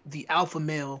standpoint, the alpha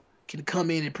male can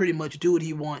come in and pretty much do what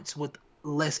he wants with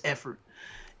less effort.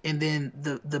 And then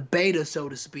the beta, so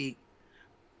to speak,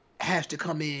 has to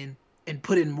come in and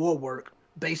put in more work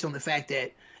based on the fact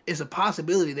that it's a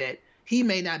possibility that he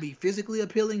may not be physically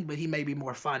appealing, but he may be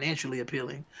more financially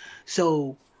appealing.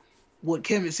 So what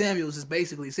Kevin Samuels is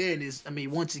basically saying is, I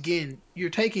mean, once again, you're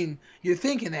thinking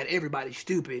that everybody's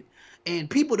stupid, and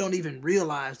people don't even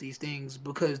realize these things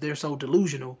because they're so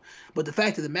delusional. But the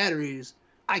fact of the matter is,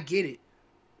 I get it.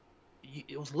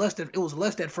 It was lust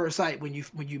at first sight when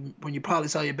you probably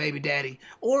saw your baby daddy,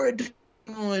 or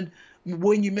on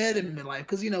when you met him in life.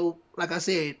 Because, like I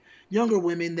said, younger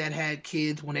women that had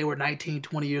kids when they were 19,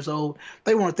 20 years old,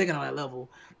 they weren't thinking on that level.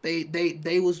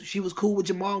 She was cool with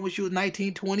Jamal when she was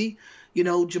 19, 20.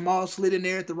 Jamal slid in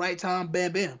there at the right time,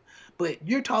 bam, bam. But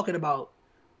you're talking about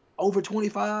over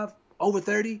 25, over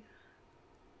 30.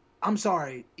 I'm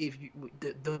sorry, if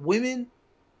the women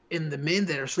and the men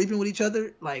that are sleeping with each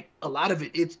other, like, a lot of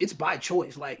it's by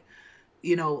choice. Like,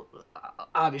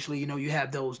 obviously, you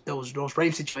have those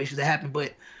rape situations that happen,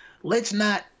 but let's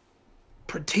not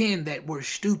pretend that we're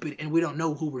stupid and we don't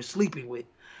know who we're sleeping with.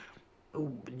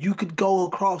 You could go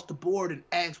across the board and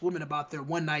ask women about their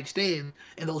one night stands,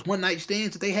 and those one night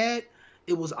stands that they had,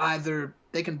 it was either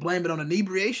they can blame it on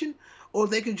inebriation, or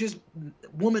they can just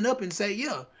woman up and say,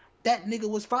 yeah, that nigga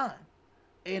was fine.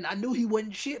 And I knew he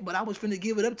wasn't shit, but I was finna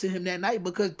give it up to him that night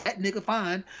because that nigga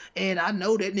fine. And I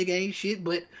know that nigga ain't shit,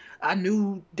 but I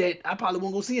knew that I probably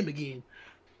won't go see him again.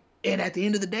 And at the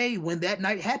end of the day, when that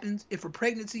night happens, if a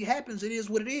pregnancy happens, it is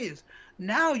what it is.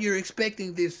 Now you're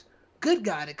expecting this good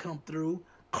guy to come through,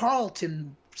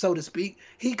 Carlton, so to speak.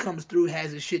 He comes through,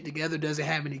 has his shit together, doesn't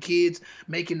have any kids,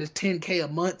 making this $10K a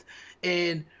month.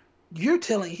 And you're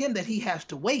telling him that he has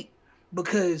to wait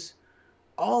because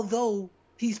although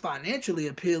he's financially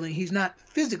appealing, he's not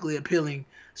physically appealing.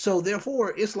 So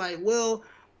therefore, it's like, well,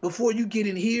 before you get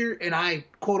in here and I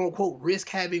quote unquote risk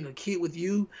having a kid with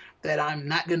you that I'm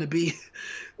not going to be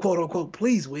quote unquote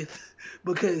pleased with,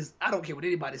 because I don't care what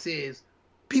anybody says,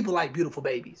 people like beautiful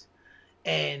babies.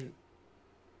 And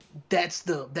that's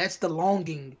the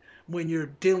longing when you're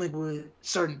dealing with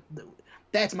certain,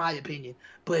 that's my opinion.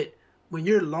 But when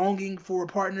you're longing for a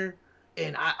partner,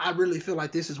 and I really feel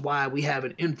like this is why we have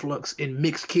an influx in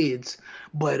mixed kids,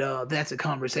 but that's a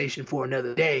conversation for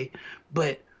another day.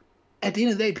 But at the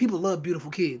end of the day, people love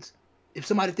beautiful kids. If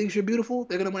somebody thinks you're beautiful,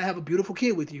 they're going to want to have a beautiful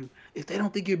kid with you. If they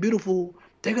don't think you're beautiful,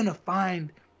 they're going to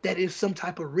find that is some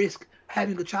type of risk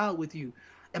having a child with you.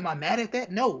 Am I mad at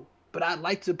that? No. But I'd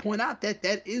like to point out that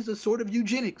that is a sort of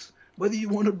eugenics, whether you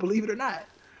want to believe it or not.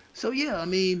 So, yeah, I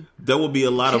mean, there will be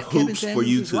a lot of hoops for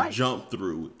you to right. jump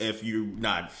through if you're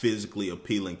not physically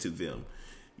appealing to them.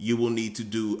 You will need to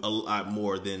do a lot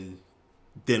more than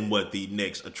what the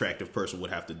next attractive person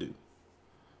would have to do.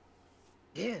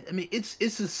 Yeah, I mean, it's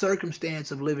a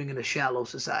circumstance of living in a shallow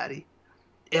society.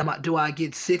 Do I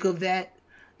get sick of that?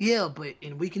 Yeah, but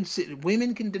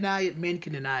women can deny it, men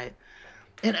can deny it.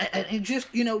 And just,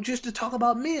 just to talk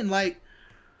about men, like,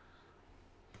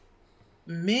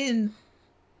 men,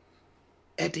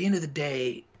 at the end of the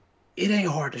day, it ain't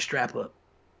hard to strap up.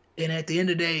 And at the end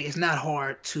of the day, it's not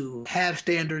hard to have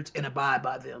standards and abide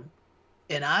by them.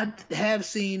 And I have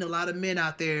seen a lot of men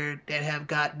out there that have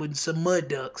got with some mud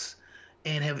ducks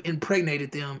and have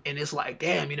impregnated them. And it's like,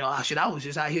 damn, I was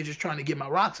just out here just trying to get my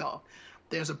rocks off.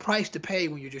 There's a price to pay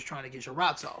when you're just trying to get your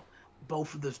rocks off,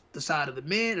 both the side of the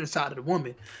man and the side of the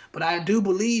woman. But I do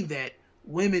believe that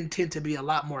women tend to be a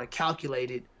lot more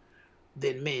calculated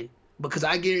than men. Because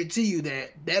I guarantee you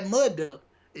that mud duck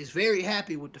is very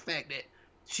happy with the fact that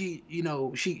she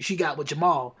got with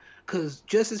Jamal. Because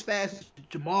just as fast as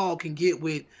Jamal can get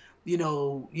with,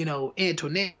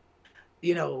 Antoinette,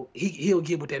 he'll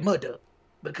get with that mud duck.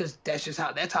 Because that's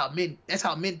how men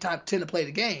tend to play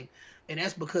the game. And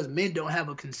that's because men don't have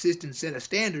a consistent set of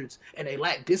standards and they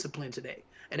lack discipline today.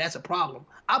 And that's a problem.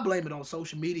 I blame it on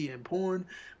social media and porn,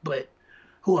 but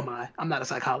who am I? I'm not a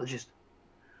psychologist.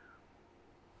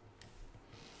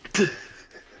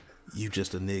 You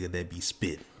just a nigga that be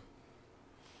spitting.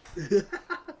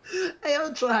 Hey,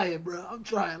 I'm trying, bro. I'm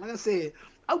trying. Like I said,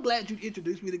 I'm glad you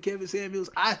introduced me to Kevin Samuels.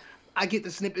 I get the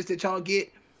snippets that y'all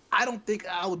get. I don't think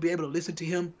I would be able to listen to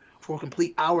him for a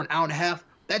complete hour and a half.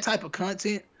 That type of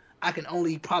content, I can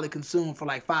only probably consume for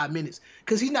like 5 minutes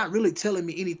because he's not really telling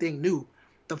me anything new.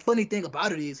 The funny thing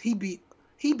about it is he be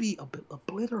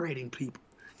obliterating people.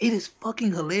 It is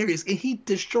fucking hilarious, and he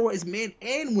destroys men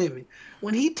and women.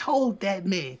 When he asked that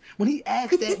man,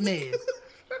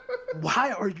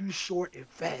 why are you short and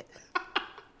fat?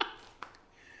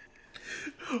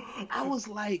 I was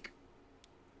like,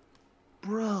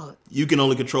 bruh. You can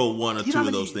only control one or two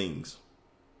of those things.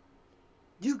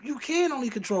 You can only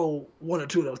control one or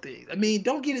two of those things. I mean,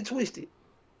 don't get it twisted.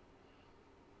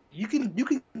 You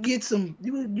can get some.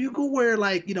 You can wear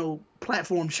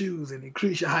platform shoes and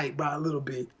increase your height by a little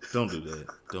bit. Don't do that.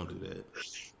 Don't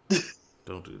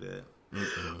do that.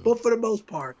 Mm-mm. But for the most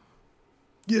part,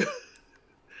 Yeah.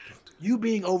 You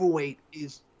being overweight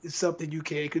is something you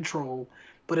can't control,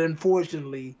 but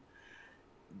unfortunately,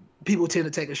 people tend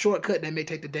to take a shortcut. They may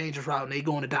take the dangerous route, and they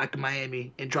go into Dr.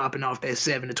 Miami and dropping off that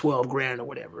 7 to 12 grand or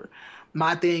whatever.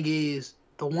 My thing is,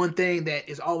 the one thing that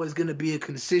is always going to be a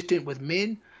consistent with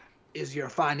men is your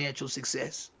financial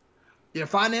success. Your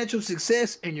financial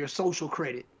success and your social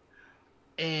credit.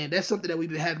 And that's something that we've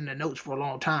been having in the notes for a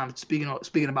long time,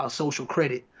 speaking about social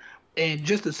credit. And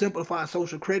just to simplify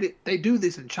social credit, they do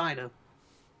this in China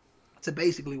to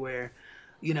basically where,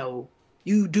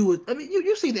 you do it. I mean,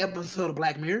 you see the episode of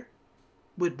Black Mirror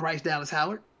with Bryce Dallas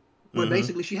Howard, where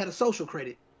basically she had a social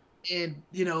credit. And,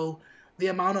 the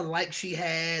amount of likes she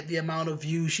had, the amount of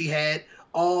views she had,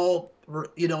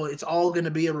 it's all going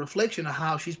to be a reflection of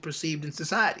how she's perceived in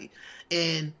society.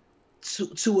 And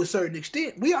to a certain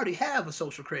extent, we already have a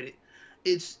social credit.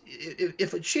 It's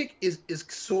if a chick is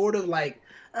sort of like,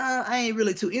 I ain't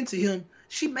really too into him,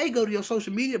 she may go to your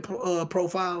social media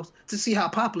profiles to see how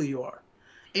popular you are.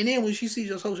 And then when she sees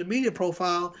your social media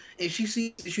profile and she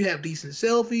sees that you have decent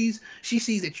selfies, she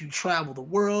sees that you travel the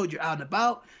world, you're out and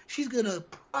about, she's going to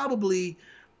probably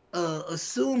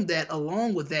assume that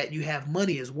along with that you have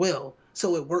money as well.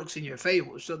 So it works in your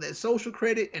favor. So that social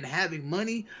credit and having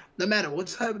money, no matter what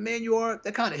type of man you are,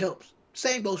 that kind of helps.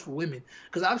 Same goes for women.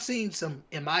 Because I've seen some,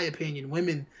 in my opinion,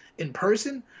 women in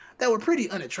person that were pretty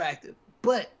unattractive.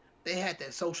 But they had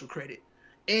that social credit.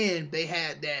 And they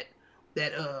had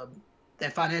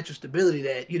that financial stability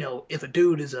that, if a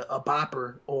dude is a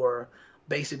bopper or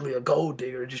basically a gold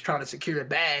digger just trying to secure a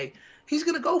bag, he's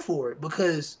going to go for it.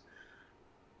 Because,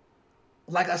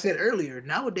 like I said earlier,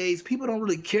 nowadays people don't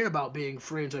really care about being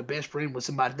friends or best friend with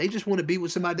somebody. They just want to be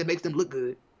with somebody that makes them look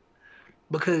good.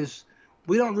 Because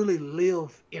we don't really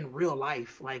live in real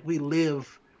life. Like, we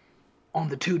live on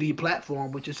the 2D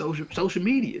platform, which is social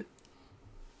media.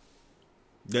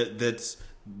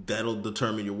 That'll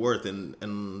determine your worth.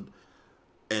 And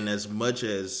as much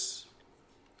as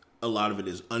a lot of it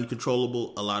is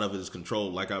uncontrollable, a lot of it is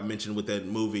controlled. Like I mentioned with that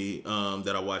movie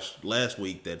that I watched last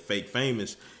week, that Fake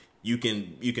Famous, you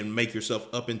can make yourself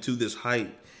up into this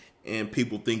hype, and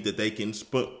people think that they can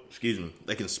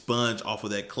sponge off of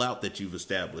that clout that you've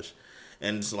established.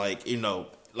 And it's like,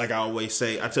 like I always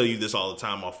say, I tell you this all the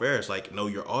time off air, it's like, know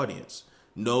your audience.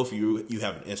 Know if you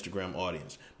have an Instagram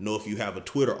audience. Know if you have a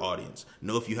Twitter audience.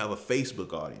 Know if you have a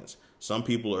Facebook audience. Some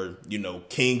people are,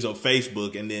 kings on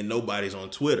Facebook and then nobody's on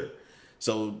Twitter.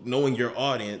 So knowing your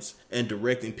audience and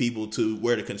directing people to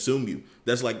where to consume you.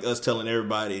 That's like us telling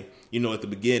everybody, at the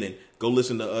beginning, go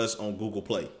listen to us on Google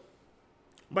Play.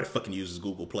 Nobody fucking uses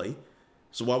Google Play.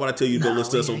 So why would I tell you to go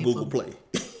listen to us on Google Play?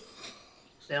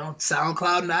 They're on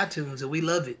SoundCloud and iTunes, and we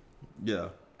love it. Yeah.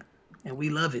 And we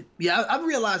love it. Yeah, I've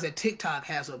realized that TikTok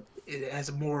has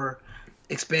a more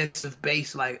expensive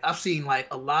base. Like, I've seen like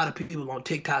a lot of people on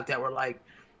TikTok that were like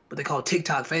what they call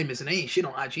TikTok famous, and they ain't shit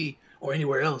on IG or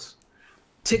anywhere else.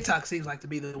 TikTok seems like to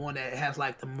be the one that has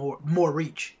like the more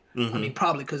reach. Mm-hmm. I mean,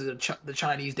 probably because of the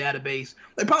Chinese database.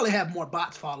 They probably have more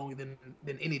bots following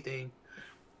than anything.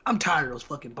 I'm tired of those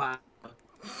fucking bots.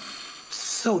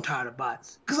 So tired of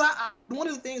bots. Because one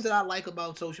of the things that I like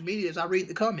about social media is I read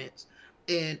the comments.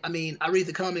 And, I mean, I read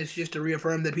the comments just to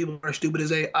reaffirm that people are as stupid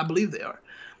as I believe they are.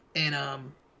 And,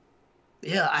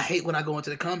 I hate when I go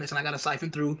into the comments and I got to siphon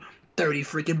through 30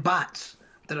 freaking bots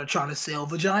that are trying to sell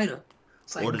vagina.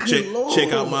 It's like, or to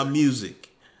check out my music.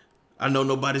 I know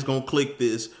nobody's going to click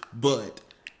this, but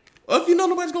if you know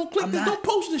nobody's going to click this, don't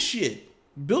post this shit.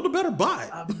 Build a better bot.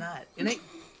 I'm not. And they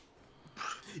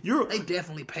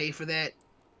definitely pay for that.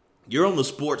 You're on the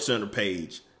Sports Center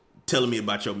page telling me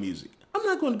about your music. I'm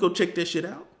not going to go check that shit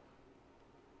out.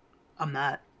 I'm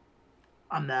not.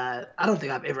 I don't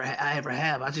think I ever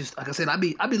have. I just, like I said, I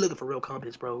be looking for real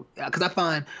comments, bro. Because I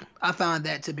find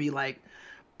that to be like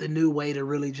the new way to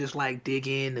really just like dig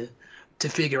in to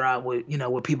figure out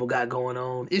what people got going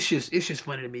on. It's just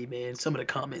funny to me, man. Some of the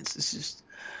comments, it's just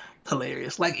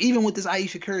hilarious. Like, even with this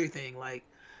Ayesha Curry thing, like,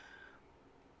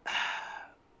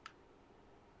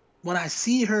 when I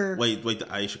see her, wait, the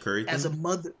Ayesha Curry thing? As a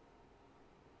mother,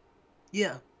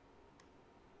 yeah.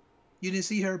 You didn't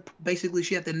see her? Basically,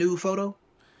 she had the nude photo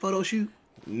shoot.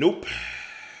 Nope.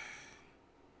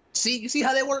 You see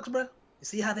how that works, bro? You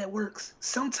see how that works?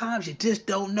 Sometimes you just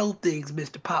don't know things,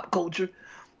 Mr. Pop Culture.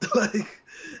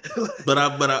 But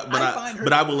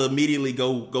I will immediately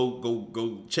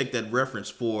go check that reference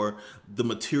for the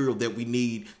material that we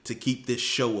need to keep this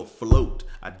show afloat.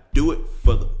 I do it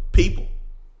for the people.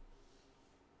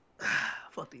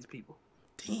 Fuck these people.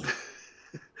 Damn.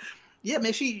 Yeah,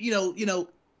 man. She,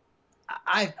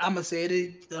 I'm gonna say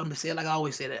it. I'm gonna say it like I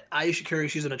always say that. Aisha Curry,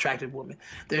 she's an attractive woman.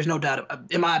 There's no doubt.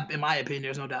 In my opinion,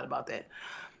 there's no doubt about that.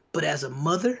 But as a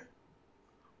mother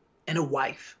and a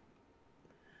wife,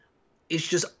 it's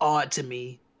just odd to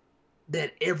me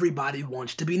that everybody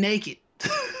wants to be naked.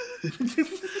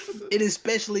 It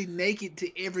especially naked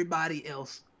to everybody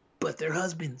else but their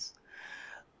husbands.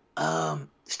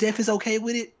 Steph is okay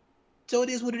with it, so it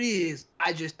is what it is.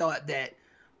 I just thought that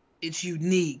it's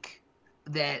unique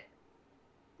that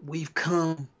we've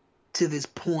come to this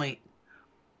point.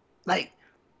 Like,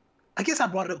 I guess I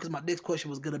brought it up because my next question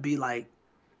was gonna be like,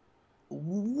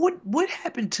 what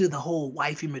happened to the whole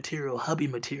wifey material, hubby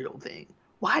material thing?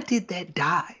 Why did that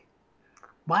die?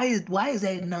 Why is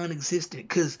that non-existent?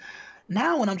 Because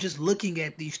now when I'm just looking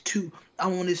at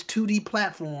I'm on this 2D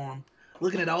platform,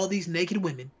 looking at all these naked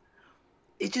women,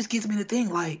 it just gets me to think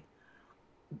like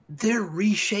they're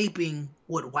reshaping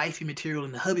what wifey material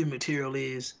and the hubby material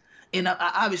is. And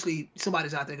obviously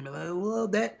somebody's out there gonna be like, well,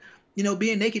 that,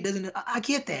 being naked doesn't. I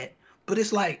get that, but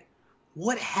it's like,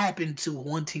 what happened to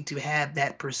wanting to have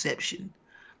that perception,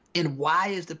 and why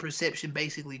is the perception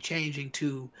basically changing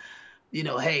to,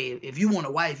 hey, if you want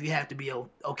a wife, you have to be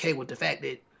okay with the fact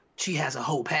that she has a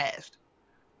whole past.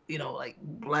 Like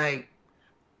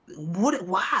what?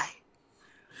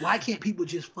 Why can't people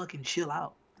just fucking chill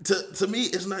out? To me,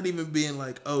 it's not even being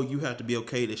like, oh, you have to be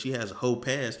okay that she has a whole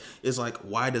past. It's like,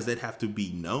 why does that have to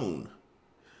be known?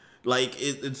 Like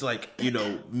it's like,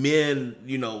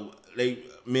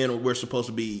 men, we're supposed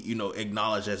to be,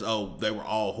 acknowledged as, oh, they were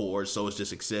all whores, so it's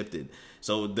just accepted.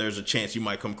 So there's a chance you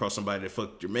might come across somebody that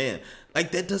fucked your man.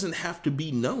 Like, that doesn't have to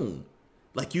be known.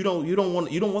 Like, you don't want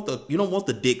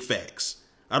the dick facts.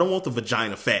 I don't want the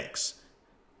vagina facts.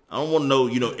 I don't want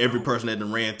to know, every person that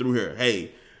done ran through here.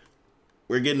 Hey,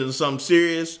 we're getting into something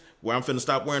serious where I'm finna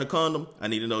stop wearing a condom. I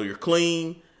need to know you're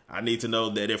clean. I need to know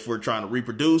that if we're trying to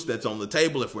reproduce, that's on the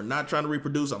table. If we're not trying to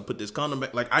reproduce, I'll put this condom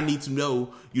back. Like, I need to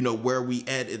know, where we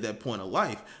at that point of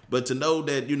life. But to know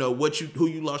that, who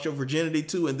you lost your virginity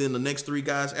to, and then the next 3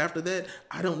 guys after that,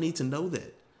 I don't need to know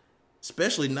that.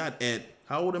 Especially not at,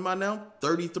 how old am I now?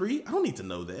 33? I don't need to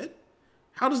know that.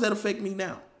 How does that affect me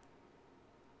now?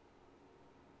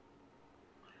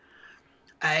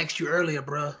 I asked you earlier,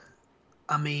 bruh.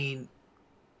 I mean,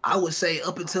 I would say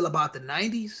up until about the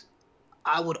 90s,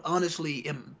 I would honestly,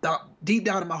 deep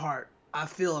down in my heart, I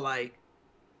feel like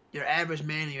your average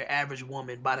man and your average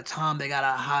woman, by the time they got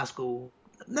out of high school,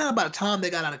 not by the time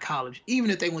they got out of college, even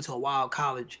if they went to a wild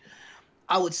college,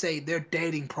 I would say their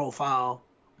dating profile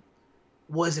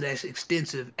wasn't as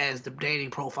extensive as the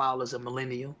dating profile as a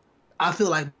millennial. I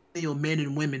feel like millennial men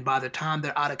and women, by the time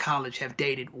they're out of college, have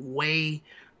dated way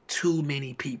too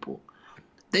many people.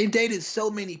 They've dated so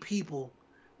many people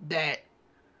that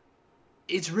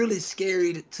it's really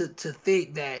scary to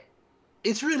think that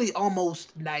it's really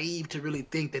almost naive to really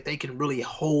think that they can really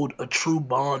hold a true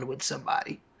bond with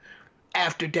somebody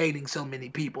after dating so many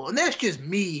people. And that's just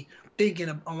me thinking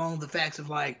along the facts of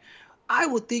like, I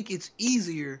would think it's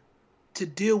easier to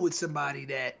deal with somebody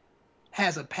that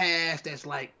has a past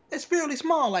that's fairly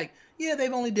small. Like, yeah,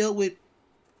 they've only dealt with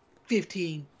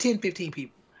 10, 15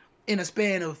 people in a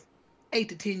span of 8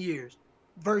 to 10 years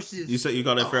versus you said you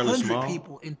call that fairly small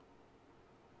people in.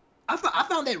 I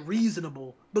found that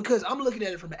reasonable because I'm looking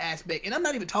at it from the aspect, and I'm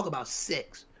not even talking about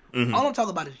sex. Mm-hmm. All I'm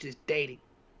talking about is just dating,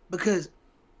 because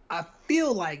I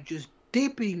feel like just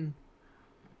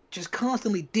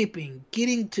constantly dipping,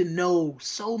 getting to know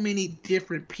so many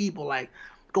different people, like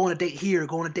going to date here,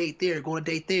 going to date there, going to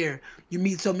date there. You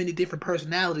meet so many different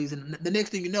personalities, and the next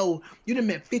thing you know, you done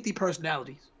met 50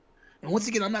 personalities. And once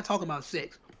again, I'm not talking about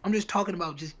sex. I'm just talking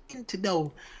about just getting to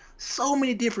know so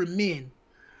many different men.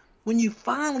 When you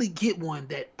finally get one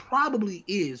that probably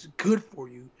is good for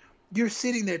you, you're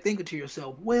sitting there thinking to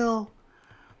yourself, well,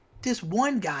 this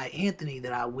one guy, Anthony,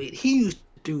 that I with, he used to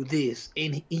do this,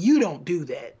 and you don't do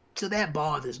that. So that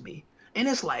bothers me. And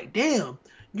it's like, damn,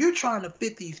 you're trying to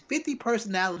fit these 50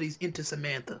 personalities into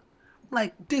Samantha.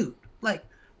 Like, dude, like,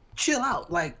 chill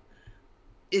out. Like,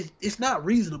 it's not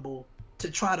reasonable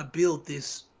to try to build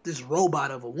this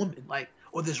robot of a woman, like,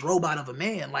 or this robot of a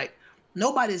man. Like,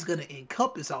 nobody's going to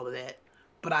encompass all of that.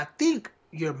 But I think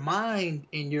your mind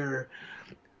and your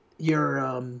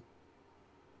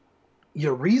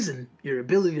reason, your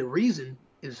ability to reason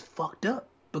is fucked up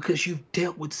because you've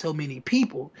dealt with so many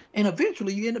people, and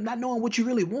eventually you end up not knowing what you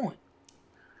really want.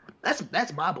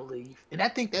 That's my belief. And I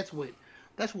think that's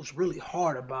what's really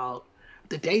hard about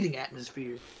the dating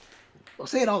atmosphere. I'll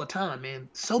say it all the time, man.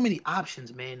 So many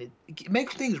options, man. It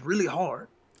makes things really hard.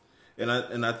 And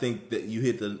I think that you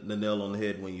hit the nail on the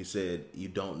head when you said you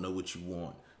don't know what you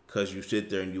want. because you sit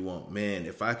there and you want, man,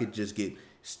 if I could just get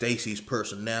Stacy's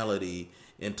personality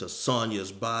into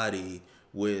Sonya's body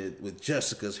with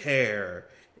Jessica's hair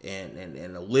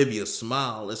and Olivia's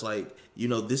smile. It's like,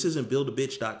 this isn't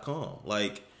buildabitch.com.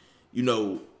 Like,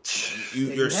 you're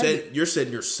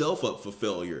setting yourself up for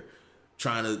failure,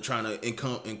 trying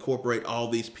to incorporate all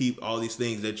these people, all these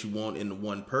things that you want into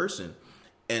one person,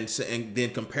 and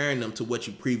then comparing them to what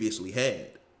you previously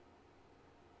had.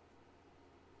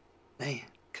 Man,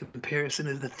 comparison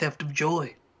is the theft of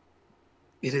joy.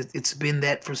 It's been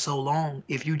that for so long.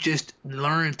 If you just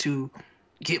learn to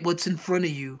get what's in front of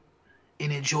you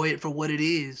and enjoy it for what it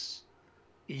is,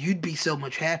 you'd be so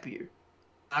much happier.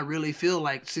 I really feel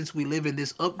like since we live in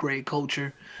this upgrade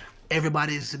culture,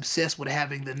 everybody is obsessed with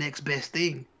having the next best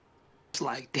thing. It's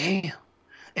like, damn.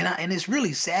 And it's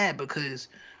really sad because,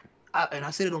 I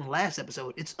said it on the last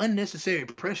episode, it's unnecessary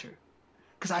pressure.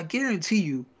 Because I guarantee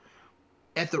you,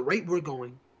 at the rate we're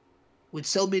going, with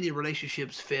so many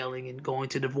relationships failing and going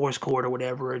to divorce court or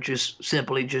whatever, or just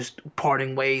simply just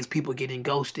parting ways, people getting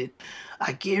ghosted,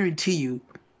 I guarantee you,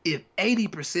 if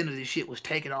 80% of this shit was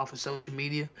taken off of social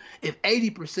media, if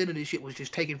 80% of this shit was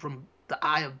just taken from the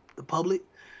eye of the public,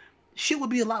 shit would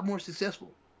be a lot more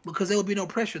successful because there would be no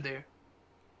pressure there.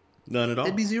 None at all.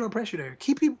 There'd be zero pressure there.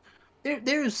 Keep people.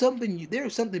 There is something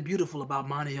beautiful about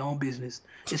minding your own business.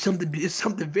 It's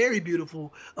something very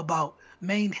beautiful about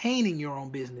maintaining your own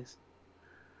business.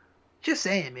 Just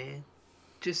saying, man.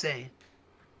 Just saying.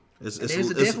 It's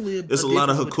a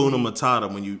lot of Hakuna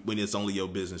Matata when it's only your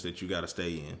business that you got to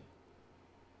stay in.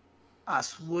 I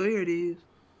swear it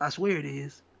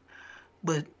is.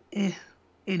 But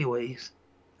anyways,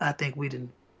 I think we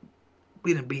didn't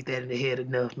beat that in the head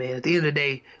enough, man. At the end of the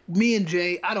day, me and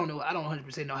Jay, I don't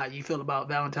 100% know how you feel about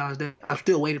Valentine's Day. I'm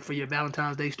still waiting for your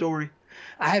Valentine's Day story.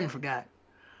 I haven't forgot.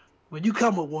 When you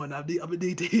come with one, I'm gonna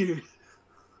need to hear it.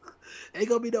 Ain't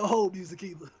gonna be no whole music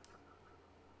either.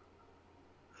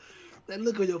 That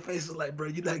look on your face is like, bro,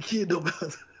 you're not kidding about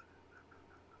it.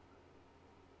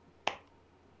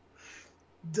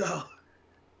 Dog.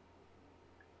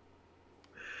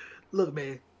 Look,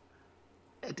 man.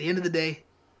 At the end of the day,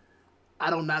 I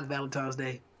don't knock Valentine's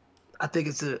Day. I think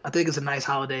it's a nice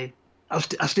holiday. I'm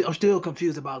still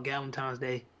confused about Galentine's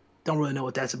Day. Don't really know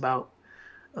what that's about.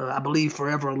 I believe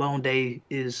Forever Alone Day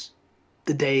is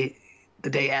the day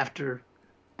after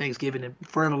Thanksgiving. And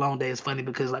Forever Alone Day is funny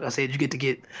because, like I said, you get to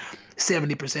get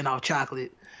 70% off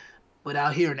chocolate. But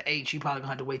out here in the H, you probably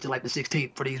gonna have to wait till like the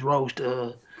 16th for these rows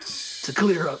to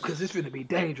clear up because it's gonna be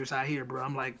dangerous out here, bro.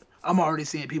 I'm already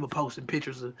seeing people posting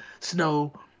pictures of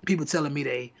snow. People telling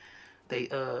me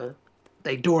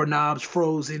they doorknobs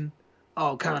frozen,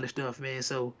 all kind of stuff, man.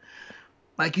 So,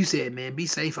 like you said, man, be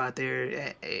safe out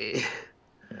there.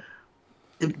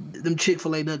 Them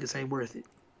Chick-fil-A nuggets ain't worth it,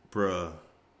 bruh.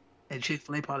 And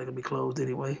Chick-fil-A probably gonna be closed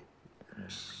anyway.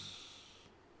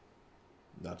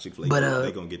 Nah, Chick-fil-A,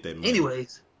 they gonna get that money.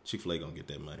 Anyways, Chick-fil-A gonna get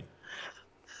that money.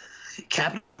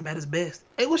 Captain at his best.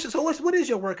 Hey, what is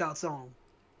your workout song?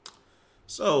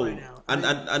 So right now?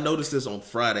 I noticed this on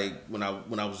Friday when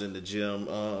I was in the gym.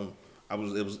 It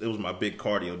was my big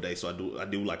cardio day, so I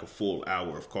do like a full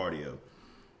hour of cardio.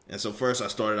 And so first I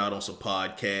started out on some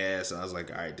podcasts, and I was like,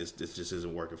 all right, this just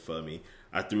isn't working for me.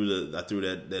 I threw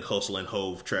that Hustle and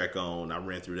Hove track on. I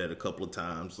ran through that a couple of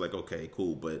times. Like, okay,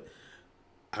 cool, but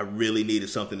I really needed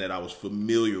something that I was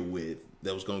familiar with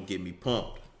that was gonna get me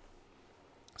pumped.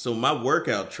 So my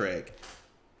workout track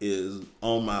is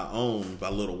On My Own by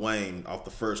Lil Wayne off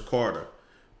the first Carter,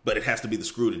 but it has to be the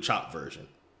screwed and chopped version.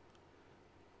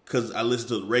 Because I listened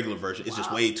to the regular version, it's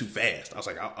just way too fast. I was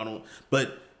like, I don't.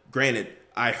 But granted,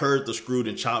 I heard the screwed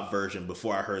and chopped version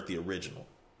before I heard the original.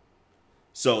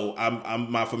 So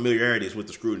my familiarity is with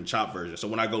the screwed and chopped version. So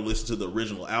when I go listen to the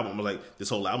original album, I'm like, this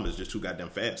whole album is just too goddamn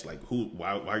fast. Like,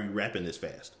 why are you rapping this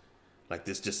fast? Like,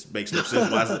 this just makes no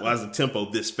sense. Why is the tempo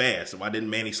this fast? Why didn't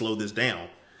Manny slow this down?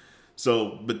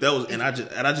 So, but that was, and I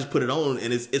just put it on,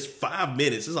 and it's 5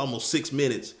 minutes. It's almost 6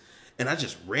 minutes, and I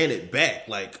just ran it back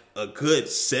like a good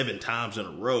 7 times in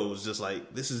a row. It's just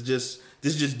like this is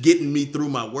just getting me through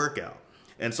my workout.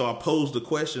 And so I posed a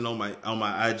question on my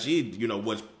IG,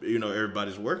 what's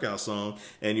everybody's workout song,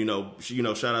 and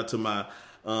shout out to my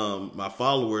my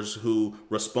followers who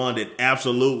responded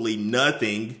absolutely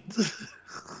nothing.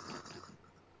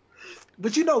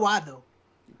 But you know why though?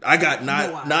 I got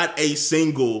not a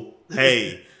single.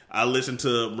 Hey, I listened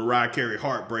to Mariah Carey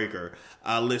Heartbreaker.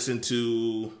 I listened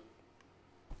to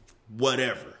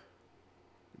whatever.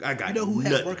 I got who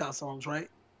nothing. has workout songs, right?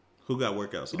 Who got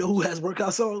workout songs? You know who has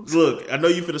workout songs? Look, I know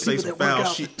you finna say some foul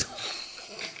shit.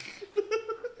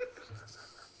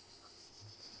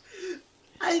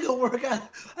 I ain't gonna work out.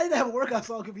 I ain't have a workout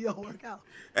song if you don't work out.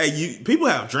 Hey, people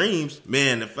have dreams,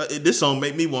 man. If this song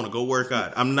make me want to go work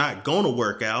out, I'm not gonna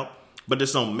work out, but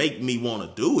this song make me want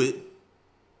to do it.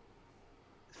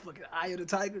 It's fucking Eye of the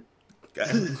Tiger,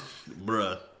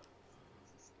 bruh.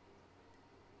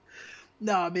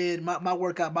 Nah, man,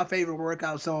 my favorite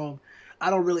workout song. I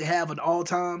don't really have an all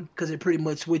time because it pretty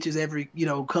much switches every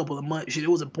couple of months. Shit, it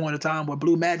was a point of time where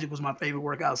Blue Magic was my favorite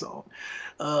workout song.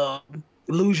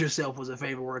 Lose Yourself was a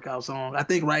favorite workout song. I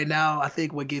think right now,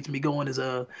 what gets me going is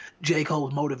J.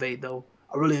 Cole's Motivate though.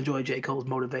 I really enjoy J. Cole's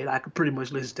Motivate. I could pretty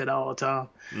much listen to that all the time.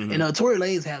 Mm-hmm. And Tory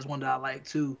Lanez has one that I like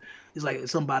too. It's like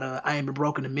something about I Ain't Been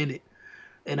Broke in a Minute.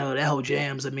 And that whole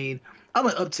jams. I mean, I'm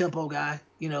an up tempo guy.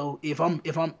 If I'm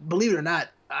believe it or not,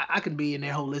 I can be in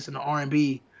there whole listen to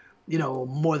R&B,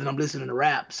 more than I'm listening to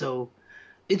rap. So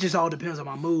it just all depends on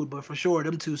my mood. But for sure,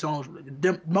 them two songs,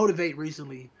 Motivate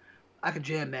recently, I could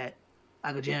jam that.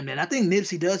 I think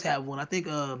Nipsey does have one. I think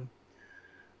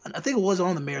it was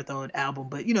on the Marathon album,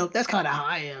 but that's kind of how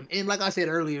I am. And like I said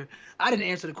earlier, I didn't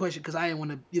answer the question because I didn't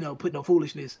want to put no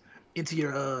foolishness into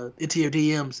your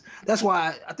DMs. That's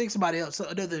why I think somebody else,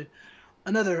 another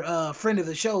friend of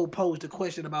the show, posed a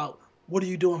question about what are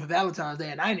you doing for Valentine's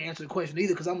Day, and I didn't answer the question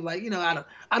either because I'm like,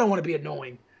 I don't want to be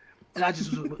annoying, and I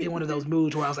just was in one of those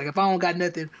moods where I was like, if I don't have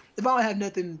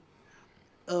nothing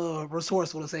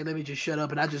resourceful to say, let me just shut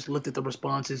up. And I just looked at the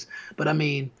responses. But I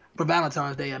mean, for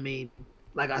Valentine's Day,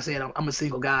 like I said, I'm a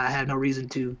single guy. I have no reason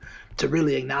to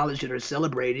really acknowledge it or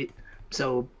celebrate it.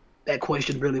 So that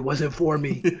question really wasn't for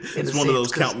me. It's one of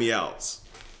those count me outs.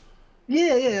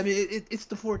 Yeah. I mean, it's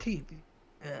the 14th.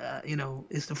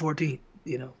 It's the 14th.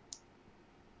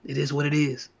 It is what it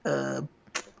is. I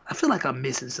feel like I'm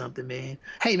missing something, man.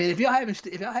 Hey, man, if y'all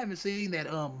haven't seen that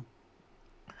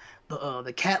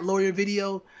the cat lawyer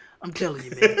video, I'm telling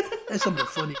you, man, that's some of the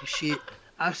funniest shit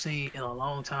I've seen in a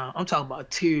long time. I'm talking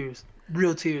about tears,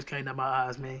 real tears came down my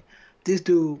eyes, man. This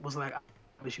dude was like, I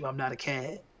promise you I'm not a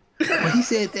cat. When he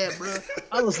said that, bro,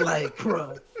 I was like,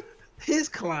 bro, his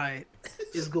client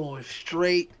is going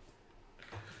straight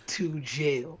to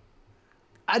jail.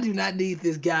 I do not need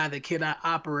this guy that cannot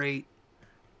operate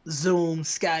Zoom,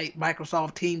 Skype,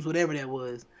 Microsoft Teams, whatever that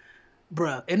was.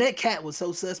 Bruh. And that cat was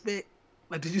so suspect.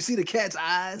 Like, did you see the cat's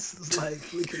eyes? It's like,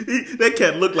 that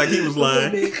cat looked like he was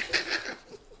lying.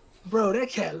 Bro, that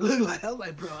cat looked like, I was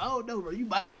like, bro, I don't know, bro. You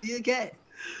might be a cat.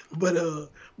 But,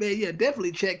 man, yeah,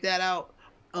 definitely check that out.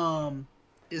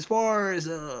 As far as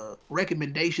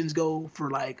recommendations go for,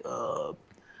 like,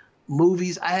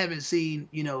 movies, I haven't seen,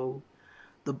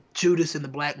 the Judas and the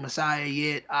Black Messiah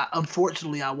yet.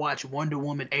 Unfortunately, I watched Wonder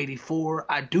Woman 84.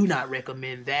 I do not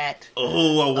recommend that.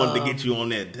 Oh, I wanted to get you on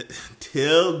that.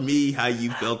 Tell me how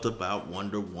you felt about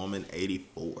Wonder Woman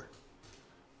 84.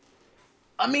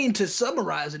 I mean, to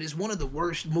summarize it, it's one of the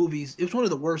worst movies. It was one of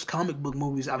the worst comic book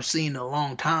movies I've seen in a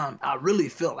long time. I really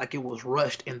felt like it was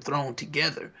rushed and thrown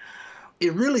together.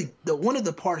 It really, one of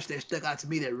the parts that stuck out to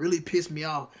me that really pissed me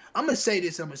off, I'm going to say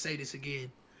this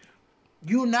again.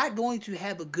 You're not going to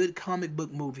have a good comic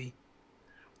book movie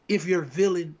if your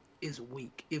villain is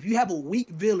weak. If you have a weak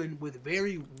villain with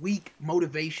very weak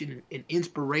motivation and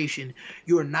inspiration,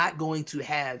 you're not going to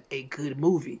have a good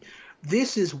movie.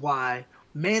 This is why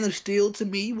Man of Steel to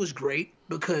me was great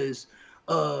because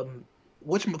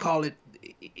whatchamacallit,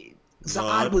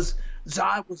 Zod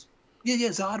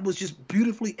was just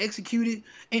beautifully executed,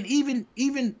 and even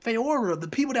Feora, the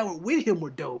people that were with him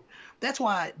were dope. That's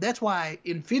why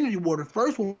Infinity War, the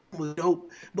first one, was dope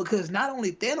because not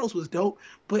only Thanos was dope,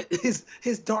 but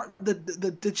his dark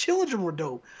the children were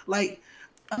dope. Like,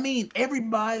 I mean,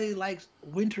 everybody likes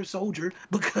Winter Soldier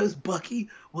because Bucky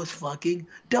was fucking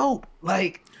dope.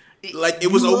 Like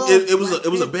it was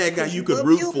a bad guy you could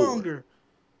root for.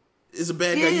 It's a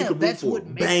bad guy you could root for.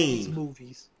 Bane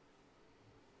movies.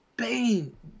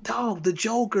 Bane, dog, the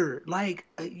Joker, like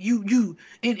you,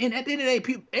 and at the end of the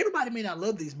day, everybody may not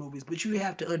love these movies, but you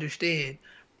have to understand,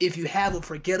 if you have a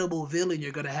forgettable villain,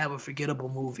 you're gonna have a forgettable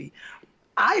movie.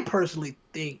 I personally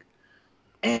think,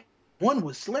 and one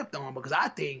was slept on because I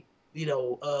think,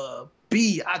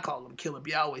 B, I call him Killer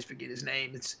B. I always forget his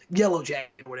name. It's Yellow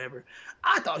Jacket or whatever.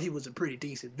 I thought he was a pretty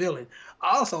decent villain.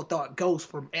 I also thought Ghost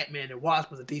from Ant-Man and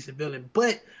Wasp was a decent villain,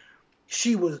 but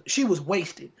she was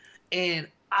wasted, and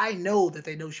I know that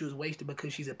they know she was wasted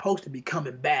because she's supposed to be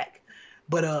coming back.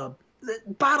 But the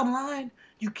bottom line,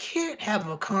 you can't have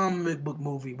a comic book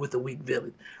movie with a weak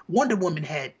villain. Wonder Woman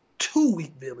had 2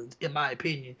 weak villains, in my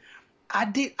opinion.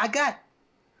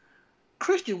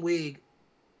 Kristen Wiig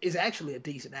is actually a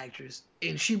decent actress,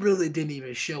 and she really didn't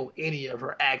even show any of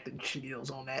her acting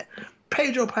skills on that.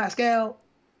 Pedro Pascal,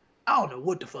 I don't know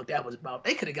what the fuck that was about.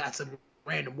 They could have got some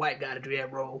random white guy to do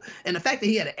that role. And the fact that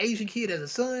he had an Asian kid as a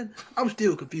son, I'm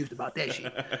still confused about that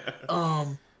shit.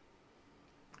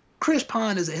 Chris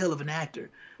Pine is a hell of an actor,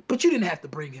 but you didn't have to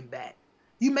bring him back.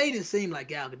 You made it seem like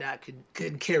Gal Gadot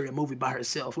couldn't carry a movie by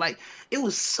herself. Like, it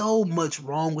was so much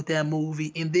wrong with that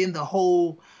movie. And then the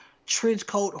whole trench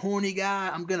coat horny guy,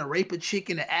 I'm gonna rape a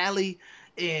chick in the alley,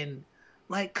 and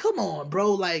like, come on,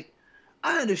 bro. Like,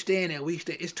 I understand that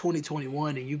it's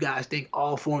 2021 and you guys think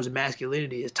all forms of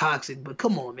masculinity is toxic, but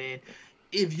come on, man.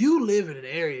 If you live in an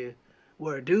area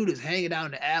where a dude is hanging out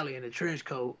in the alley in a trench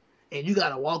coat and you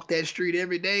gotta walk that street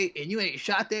every day and you ain't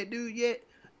shot that dude yet,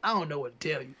 I don't know what to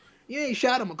tell you. You ain't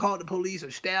shot him or called the police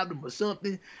or stabbed him or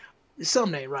something.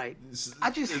 Something ain't right.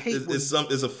 I just hate it's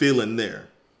a feeling there.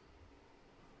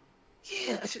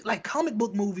 Yeah, like comic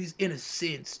book movies, in a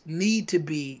sense, need to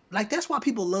be like. That's why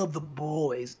people love The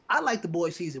Boys. I like The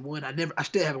Boys season 1. I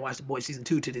still haven't watched The Boys season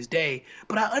 2 to this day.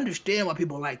 But I understand why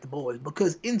people like The Boys,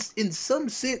 because in some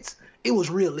sense it was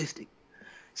realistic.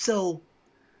 So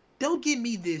don't give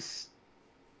me this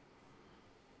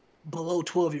below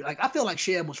 12-year. Like, I feel like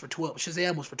Shazam was for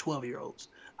 12-year-olds.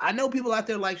 I know people out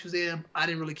there like Shazam. I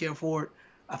didn't really care for it.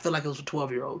 I feel like it was for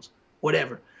 12-year-olds.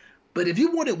 Whatever. But if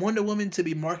you wanted Wonder Woman to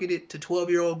be marketed to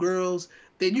 12-year-old girls,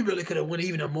 then you really could have went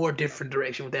even a more different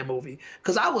direction with that movie.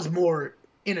 Because I was more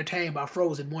entertained by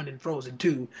Frozen 1 and Frozen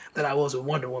 2 than I was with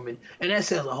Wonder Woman. And that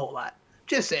says a whole lot.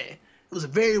 Just saying. It was a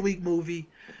very weak movie.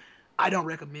 I don't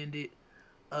recommend it.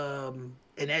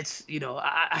 And that's,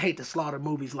 I hate to slaughter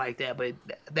movies like that, but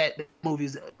that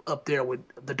movie's up there with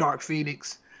The Dark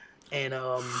Phoenix. And,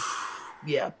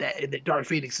 the Dark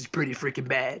Phoenix is pretty freaking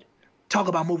bad. Talk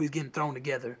about movies getting thrown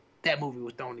together. That movie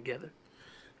was thrown together.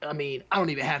 I mean, I don't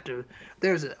even have to.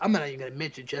 I'm not even going to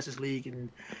mention Justice League and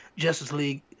Justice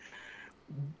League,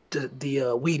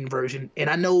 the Whedon version. And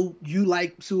I know you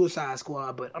like Suicide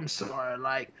Squad, but I'm sorry.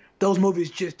 Like, those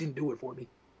movies just didn't do it for me,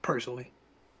 personally.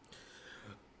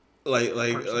 What's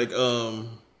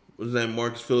his name?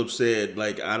 Marcus Phillips said,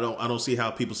 like, I don't see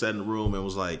how people sat in the room and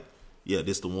was like, yeah,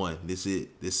 this the one. This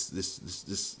it. This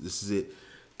is it.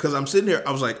 Because I'm sitting here,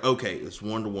 I was like, okay, it's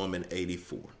Wonder Woman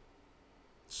 84.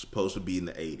 It's supposed to be in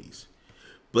the 80s.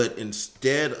 But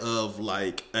instead of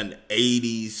like an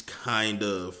 80s kind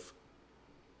of,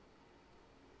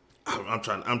 I'm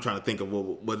trying to think of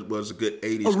what was a good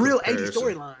 80s. A real comparison.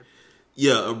 80s storyline.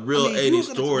 Yeah, a real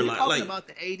 80s storyline. Talking about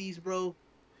the 80s, bro.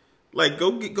 Like,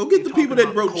 go get the people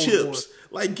that wrote Chips.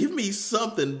 Like, give me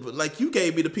something. Like, you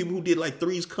gave me the people who did, like,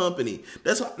 Three's Company.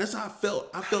 That's how I felt.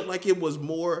 I felt like it was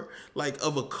more, like,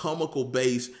 of a comical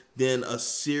base than a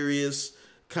serious,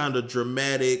 kind of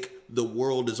dramatic, the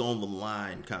world is on the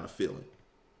line kind of feeling.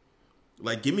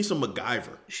 Like, give me some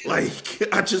MacGyver. Sure.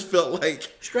 Like, I just felt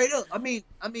like... Straight up. I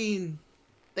mean,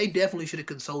 they definitely should have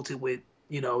consulted with,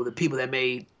 the people that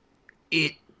made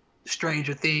It,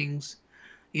 Stranger Things.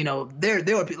 There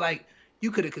were people, like, you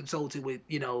could have consulted with,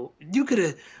 you could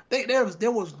have,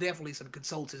 there was definitely some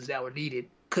consultants that were needed,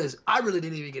 because I really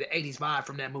didn't even get an 80s vibe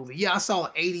from that movie. Yeah, I saw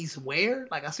 80s wear,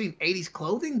 like, I seen 80s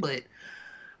clothing, but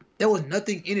there was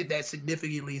nothing in it that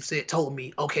significantly told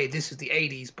me, okay, this is the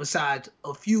 80s, besides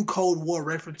a few Cold War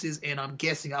references, and I'm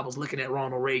guessing I was looking at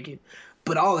Ronald Reagan.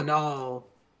 But all in all,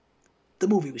 the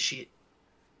movie was shit.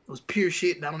 It was pure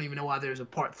shit, and I don't even know why there's a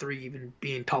part 3 even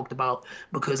being talked about,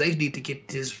 because they need to get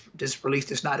this release,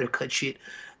 this Snyder Cut shit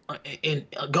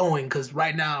going, because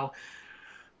right now,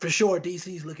 for sure,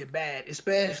 DC's looking bad,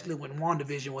 especially when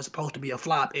WandaVision was supposed to be a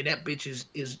flop, and that bitch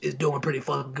is doing pretty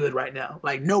fucking good right now.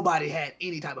 Like, nobody had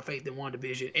any type of faith in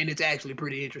WandaVision, and it's actually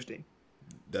pretty interesting.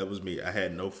 That was me. I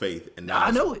had no faith, and now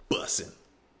I know it. Bussing.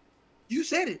 You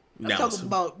said it. I'm now talking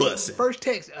about bussing. First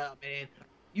text. Man.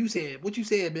 You said what you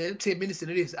said, man. 10 minutes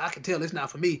into this, I can tell it's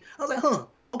not for me. I was like, huh,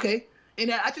 okay.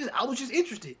 And I was just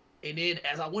interested. And then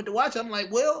as I went to watch, I'm like,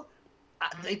 well,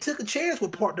 they took a chance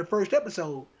with the first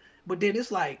episode, but then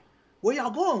it's like, where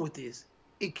y'all going with this?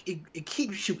 It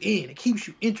keeps you in, it keeps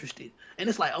you interested, and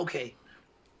it's like, okay,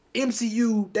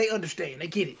 MCU, they understand, they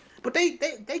get it, but they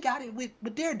got it with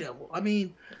Daredevil. I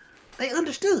mean, they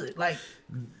understood. Like,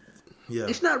 yeah,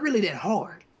 it's not really that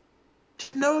hard.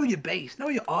 Just know your base, know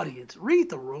your audience, read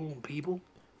the room, people.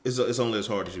 It's only as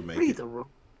hard as you make read it. The room.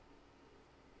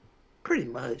 Pretty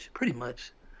much.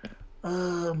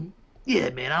 Yeah,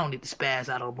 man, I don't need to spaz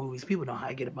out on movies. People know how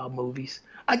I get about movies.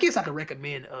 I guess I could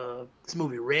recommend this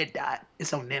movie Red Dot.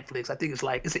 It's on Netflix. I think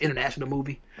it's an international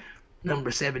movie,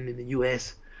 number 7 in the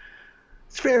U.S.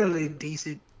 It's fairly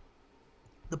decent.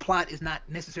 The plot is not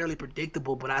necessarily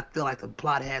predictable, but I feel like the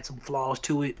plot had some flaws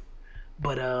to it.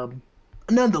 But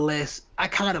nonetheless, I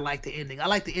kind of like the ending. I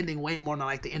like the ending way more than I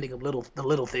like the ending of the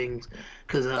Little Things,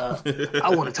 because I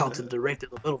want to talk to the director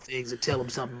of the Little Things and tell him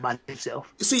something about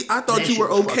himself. See, I thought That you shit were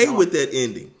was okay fucking with that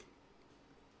ending.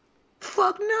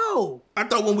 Fuck no. I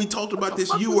thought when we talked about this,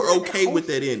 fuck you was were that? okay with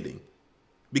that ending.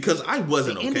 Because I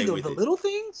wasn't The okay ending of with the it. Little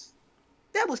Things?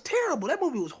 That was terrible. That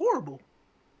movie was horrible.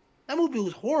 That movie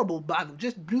was horrible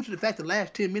just due to the fact the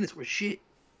last 10 minutes were shit.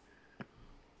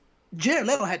 Jared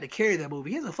Leto had to carry that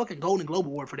movie. He has a fucking Golden Globe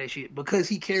Award for that shit because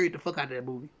he carried the fuck out of that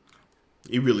movie.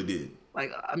 He really did.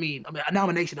 Like, I mean, a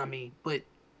nomination, but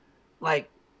like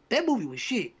that movie was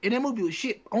shit, and that movie was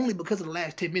shit only because of the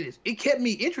last 10 minutes. It kept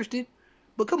me interested,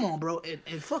 but come on, bro,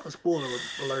 and fuck a spoiler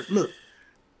alert. Look,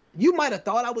 you might have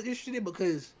thought I was interested in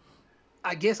because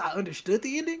I guess I understood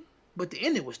the ending, but the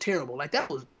ending was terrible. Like that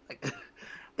was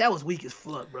that was weak as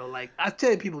fuck, bro. Like I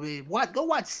tell people, man, go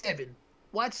watch Seven.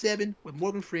 Watch Seven with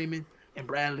Morgan Freeman and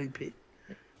Bradley Pitt.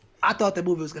 I thought the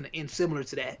movie was gonna end similar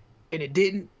to that, and it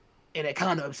didn't, and it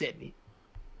kind of upset me.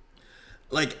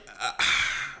 Like,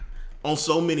 on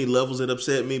so many levels it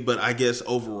upset me, but I guess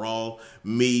overall,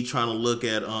 me trying to look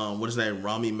at what is his name,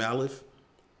 Rami Malek,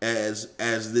 as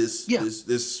this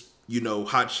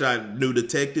hotshot new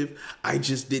detective, I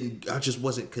just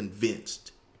wasn't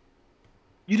convinced.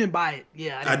 You didn't buy it,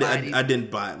 yeah. I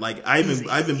didn't buy it. Like I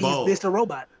even bought Mr.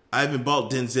 Robot. I even bought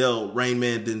Denzel, Rain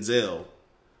Man Denzel.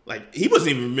 Like he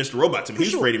wasn't even Mr. Robot to me. He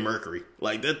was Freddie Mercury.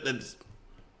 Like that's.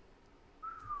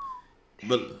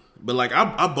 But like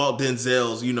I bought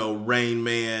Denzel's, Rain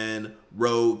Man,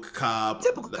 Rogue Cop.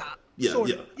 Typical cop. Yeah, sort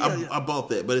yeah. of. I bought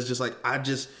that, but it's just like I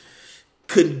just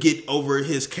couldn't get over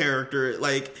his character.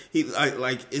 Like it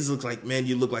looks like, man,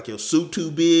 you look like your suit too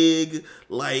big.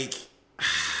 Like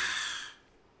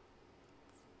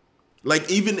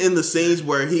even in the scenes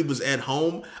where he was at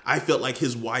home, I felt like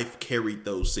his wife carried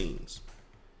those scenes.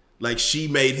 Like she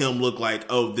made him look like,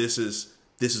 oh, this is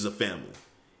a family.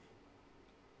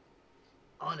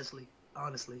 Honestly,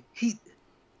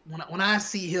 when I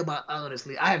see him, I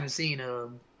haven't seen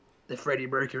the Freddie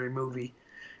Mercury movie,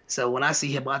 so when I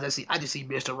see him, I just see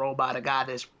Mr. Robot, a guy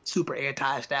that's super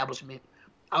anti-establishment.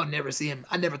 I would never see him.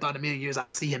 I never thought in a million years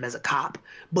I'd see him as a cop.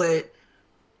 But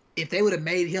if they would have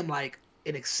made him like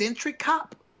an eccentric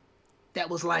cop that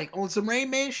was like on some Rain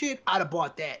Man shit, I'd have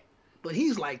bought that. But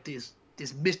he's like this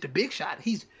Mr. Big Shot.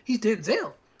 He's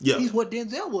Denzel. Yeah. He's what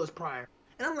Denzel was prior.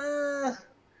 And I'm like,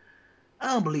 I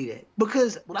don't believe that.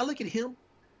 Because when I look at him,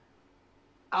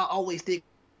 I always think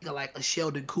of like a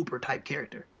Sheldon Cooper type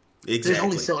character. Exactly. There's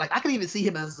only so like I can even see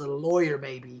him as a lawyer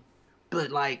maybe, but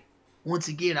like once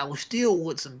again, I would still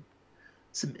want some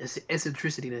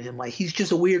eccentricity to him. Like he's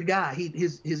just a weird guy.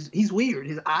 He's weird.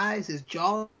 His eyes, his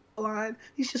jawline,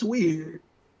 he's just weird.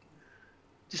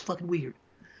 Just fucking weird.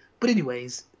 But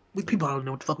anyways, people don't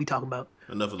know what the fuck we talking about.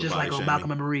 Enough of the just body like on shaming.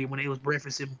 Malcolm and Marie when they was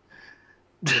referencing.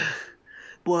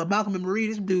 Boy, Malcolm and Marie,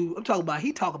 this dude,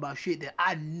 he talk about shit that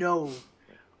I know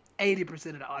 80%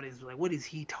 of the audience was like, what is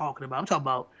he talking about? I'm talking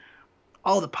about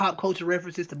all the pop culture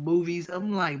references to movies.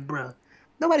 I'm like, bruh,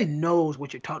 nobody knows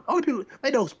what you're talking. Only people, they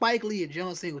know Spike Lee and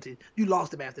John Singleton. You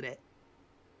lost him after that.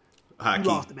 High-key. You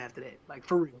lost him after that. Like,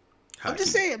 for real. I'm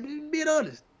just saying, I'm being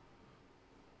honest.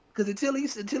 Because until he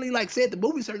like said the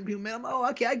movie, certain people, man, I'm like, oh,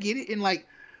 okay, I get it. And like,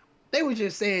 they were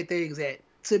just saying things that,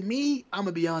 to me, I'm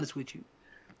going to be honest with you.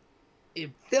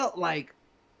 It felt like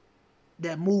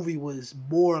that movie was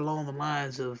more along the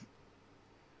lines of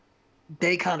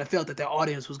they kind of felt that their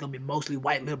audience was going to be mostly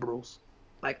white liberals.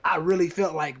 Like, I really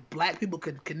felt like black people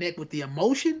could connect with the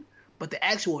emotion, but the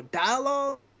actual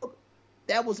dialogue,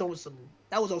 that was on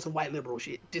some white liberal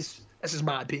shit. That's just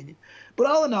my opinion. But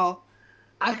all in all,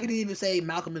 I could even say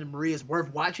Malcolm and Marie is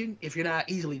worth watching if you're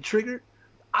not easily triggered.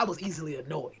 I was easily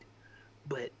annoyed.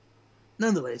 But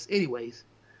nonetheless, anyways,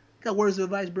 got words of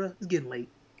advice, bro? It's getting late.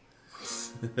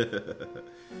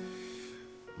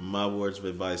 My words of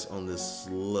advice on this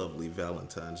lovely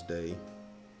Valentine's Day.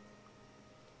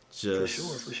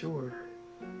 Just For sure.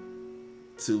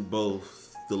 To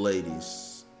both the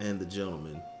ladies and the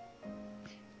gentlemen,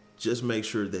 just make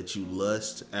sure that you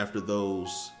lust after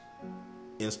those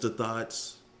Insta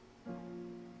thoughts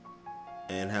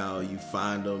and how you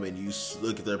find them and you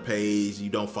look at their page. You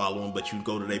don't follow them, but you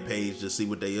go to their page to see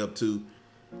what they up to.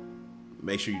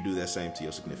 Make sure you do that same to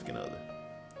your significant other.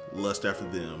 Lust after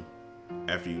them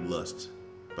after you lust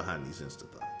behind these Insta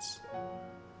thoughts.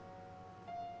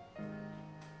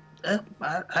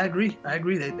 I agree.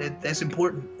 That's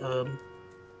important.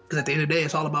 Because at the end of the day,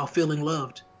 it's all about feeling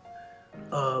loved.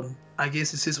 I guess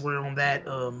since we're on that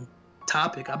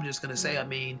topic, I'm just gonna say, I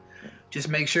mean, just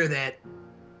make sure that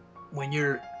when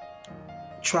you're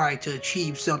trying to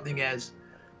achieve something as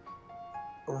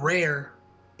rare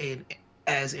and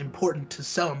as important to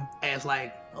some as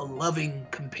like a loving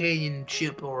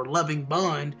companionship or loving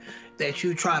bond that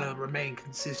you try to remain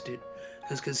consistent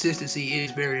because consistency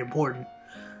is very important.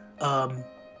 Um,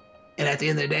 and at the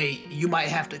end of the day, you might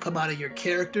have to come out of your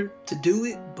character to do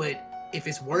it, but if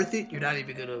it's worth it,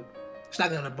 it's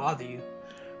not gonna bother you.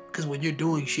 Because when you're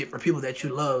doing shit for people that you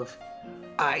love,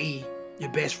 i.e.,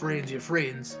 your best friends, your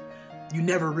friends, you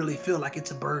never really feel like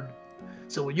it's a burden.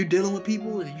 So when you're dealing with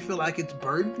people and you feel like it's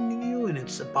burdening you and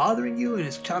it's bothering you and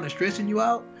it's kind of stressing you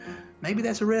out, maybe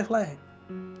that's a red flag.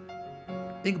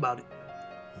 Think about it.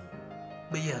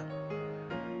 But yeah.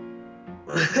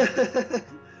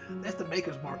 That's the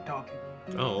Maker's Mark talking.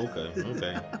 Oh, okay.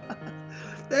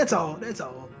 That's all.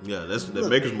 Yeah, that's the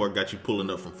Maker's Mark got you pulling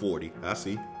up from 40. I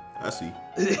see.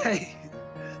 Hey.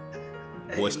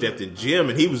 Boy stepped in gym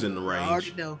and he was in the range. I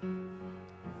already know.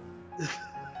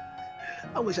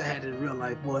 I wish I had it in real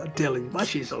life, boy. I'm telling you, my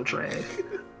shit's so trash.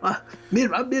 My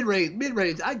mid-range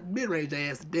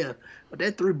ass to death. But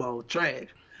that 3-ball trash.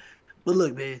 But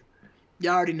look, man,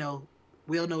 y'all already know.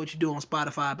 We don't know what you do on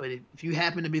Spotify, but if you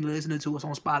happen to be listening to us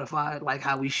on Spotify, like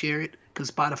how we share it,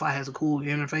 because Spotify has a cool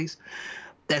interface,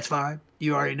 that's fine.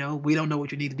 You already know. We don't know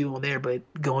what you need to do on there, but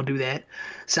go and do that.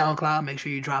 SoundCloud, make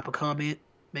sure you drop a comment.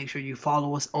 Make sure you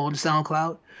follow us on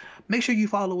SoundCloud. Make sure you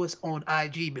follow us on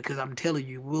IG because I'm telling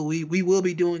you, we will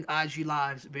be doing IG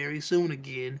lives very soon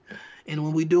again, and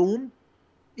when we do them,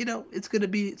 it's gonna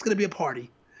be a party.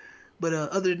 But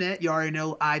other than that, you already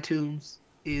know iTunes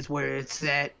is where it's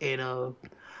at, and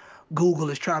Google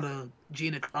is trying to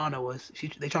Gina Carano us.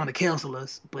 They trying to cancel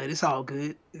us, but it's all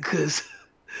good because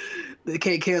they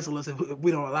can't cancel us if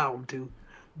we don't allow them to.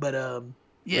 But yeah,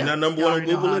 you're not number one on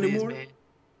Google anymore.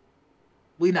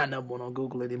 We not number one on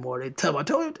Google anymore. They trying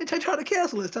to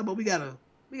cancel us. Talking about we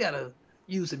gotta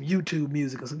use some YouTube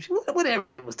music or some shit. Whatever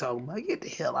it was talking about. Get the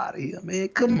hell out of here, man.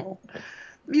 Come on.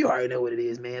 You already know what it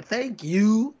is, man. Thank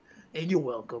you, and you're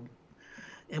welcome.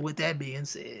 And with that being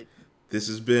said, this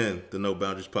has been the No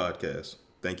Boundaries Podcast.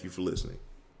 Thank you for listening.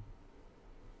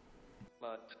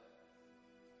 But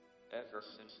ever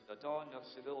since the dawn of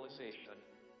civilization,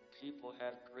 people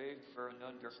have craved for an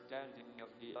understanding of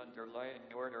the underlying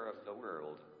order of the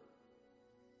world.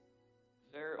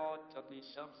 There ought to be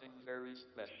something very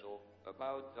special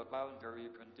about the boundary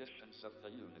conditions of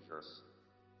the universe.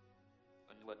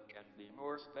 And what can be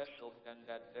more special than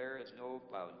that there is no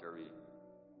boundary?